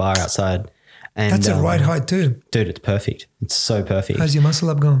 I've got a bar outside. And that's a right height too. Dude, it's perfect. It's so perfect. How's your muscle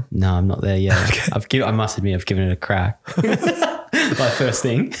up going? No, I'm not there yet. Okay. I must admit, I've given it a crack. My first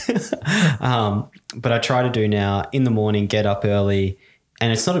thing. But I try to do now in the morning, get up early,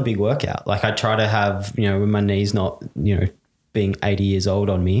 and it's not a big workout. Like I try to have, when my knee's not, being 80 years old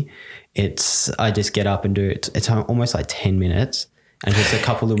on me, I just get up and do it. It's almost like 10 minutes and just a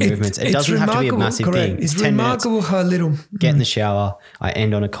couple of movements. It doesn't have to be a massive thing. It's remarkable how little. Get in the shower. I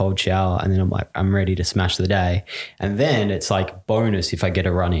end on a cold shower and then I'm like, I'm ready to smash the day. And then it's like bonus if I get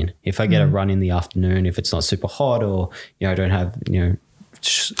a run in. If I get a run in the afternoon, if it's not super hot or, I don't have,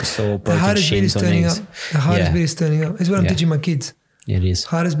 sore broken shins or knees. The hardest bit is turning up. It's what I'm teaching my kids. Yeah, it is.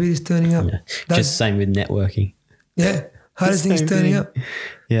 Hardest bit is turning up. Yeah. Just same with networking. Yeah. Hardest thing is turning up.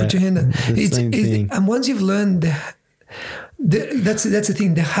 Yeah. Put your hand up. And once you've learned that's the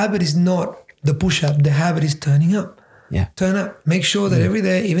thing. The habit is not the push-up. The habit is turning up. Yeah. Turn up. Make sure that every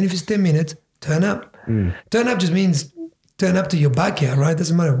day, even if it's 10 minutes, turn up. Turn up just means turn up to your backyard, right?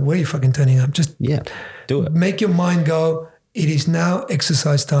 Doesn't matter where you're fucking turning up. Just do it. Make your mind go, it is now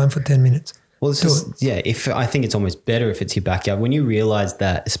exercise time for 10 minutes. Well, I think it's almost better if it's your backyard. When you realize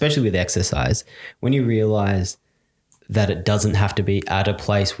that, especially with exercise, when you realize that it doesn't have to be at a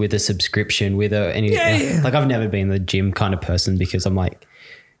place with a subscription, with like I've never been the gym kind of person because I'm like,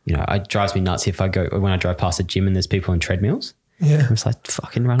 you know, it drives me nuts if I drive past a gym and there's people on treadmills. Yeah. It's like,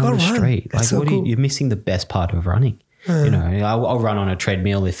 fucking run on the street. Like, so cool. You're missing the best part of running. You know, I'll run on a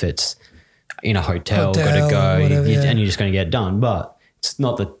treadmill if it's in a hotel got to go, whatever, and you're just going to get done. But it's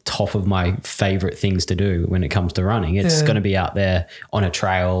not the top of my favorite things to do when it comes to running. It's going to be out there on a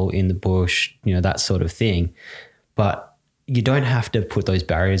trail, in the bush, you know, that sort of thing. But you don't have to put those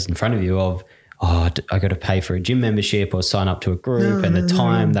barriers in front of you of, oh, I got to pay for a gym membership or sign up to a group and the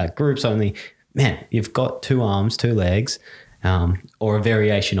time that group's only, man, you've got 2 arms, 2 legs, or a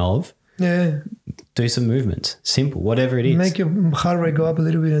variation of. Yeah. Do some movements. Simple, whatever it is. Make your heart rate go up a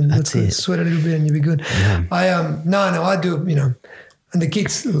little bit and sweat a little bit and you'll be good. Yeah. I do, you know, and the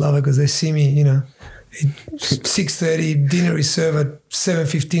kids love it because they see me, you know, 6:30, dinner is served at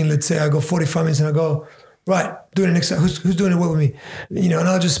 7:15, let's say. I go 45 minutes and I go, right, do the next time. Who's doing it well with me? You know, and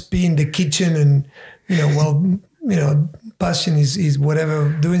I'll just be in the kitchen and, you know, while, you know, Passion is whatever,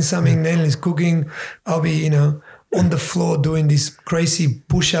 doing something, Nail is cooking. I'll be, you know, on the floor doing this crazy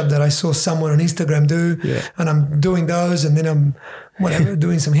push-up that I saw someone on Instagram do. Yeah. And I'm doing those and then I'm, whatever,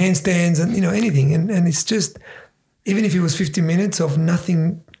 doing some handstands and, you know, anything. And it's just, even if it was 50 minutes of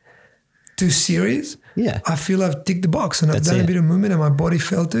nothing too serious, I feel I've ticked the box and I've done a bit of movement and my body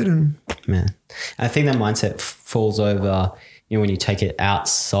felt it. And man, I think that mindset falls over, you know, when you take it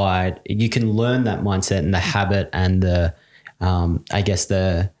outside, you can learn that mindset and the habit and the, I guess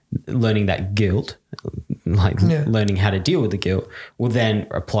the learning that guilt, like learning how to deal with the guilt, will then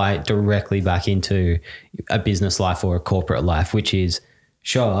apply it directly back into a business life or a corporate life, which is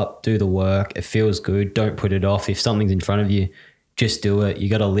show up, do the work. It feels good. Don't put it off. If something's in front of you, just do it. You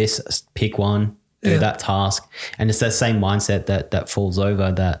got a list, pick one, do that task. And it's that same mindset that falls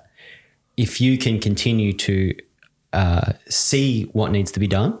over, that if you can continue to see what needs to be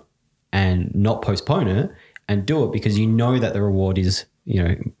done and not postpone it and do it because you know that the reward is, you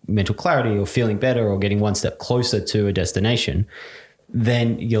know, mental clarity or feeling better or getting one step closer to a destination,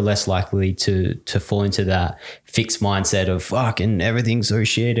 then you're less likely to fall into that fixed mindset of fucking everything's so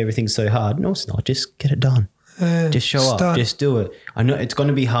shit, everything's so hard. No, it's not. Just get it done. Just show up. Just do it. I know it's going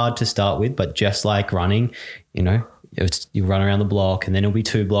to be hard to start with, but just like running, you know, you run around the block and then it'll be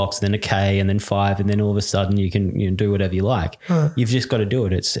 2 blocks, then a K and then 5, and then all of a sudden you can, you know, do whatever you like. You've just got to do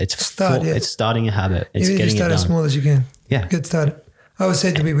it. It's starting a habit. It's even getting if you start it done. as small as you can. Yeah. Get started. I would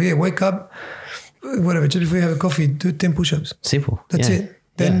say to people, wake up, whatever, just before you have a coffee, do 10 push-ups. Simple. That's it.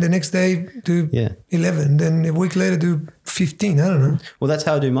 Then the next day, do 11. Then a week later, do 15. I don't know. Well, that's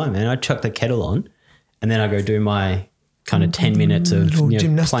how I do mine, man. I chuck the kettle on and then I go do my kind of 10 minutes of, you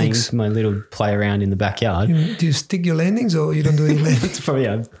know, playing my little play around in the backyard. Do you stick your landings or you don't do any landings? Probably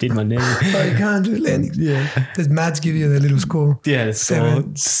I did my knee. Oh, you can't do landings. Yeah. Does Mads give you the little score? Yeah, the score.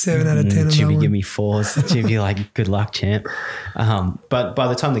 7 out of 10. Jimmy give me 4s. Jimmy like, good luck, champ. But by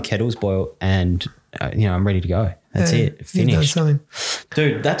the time the kettle's boiled and, you know, I'm ready to go. That's it. Finished.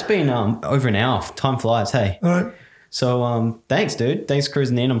 Dude, that's been over an hour. Time flies, hey. All right. So thanks, dude. Thanks for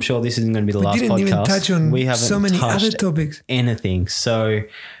cruising in. I'm sure this isn't going to be the last podcast. We didn't even touch on we haven't so many touched other topics. Anything. So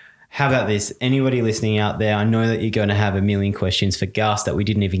how about this? Anybody listening out there, I know that you're going to have a million questions for Gus that we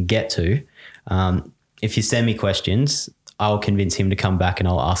didn't even get to. If you send me questions, I'll convince him to come back and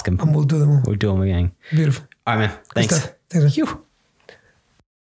I'll ask him. And we'll do them all. We'll do them again. Beautiful. All right, man. Thanks. Thanks, man.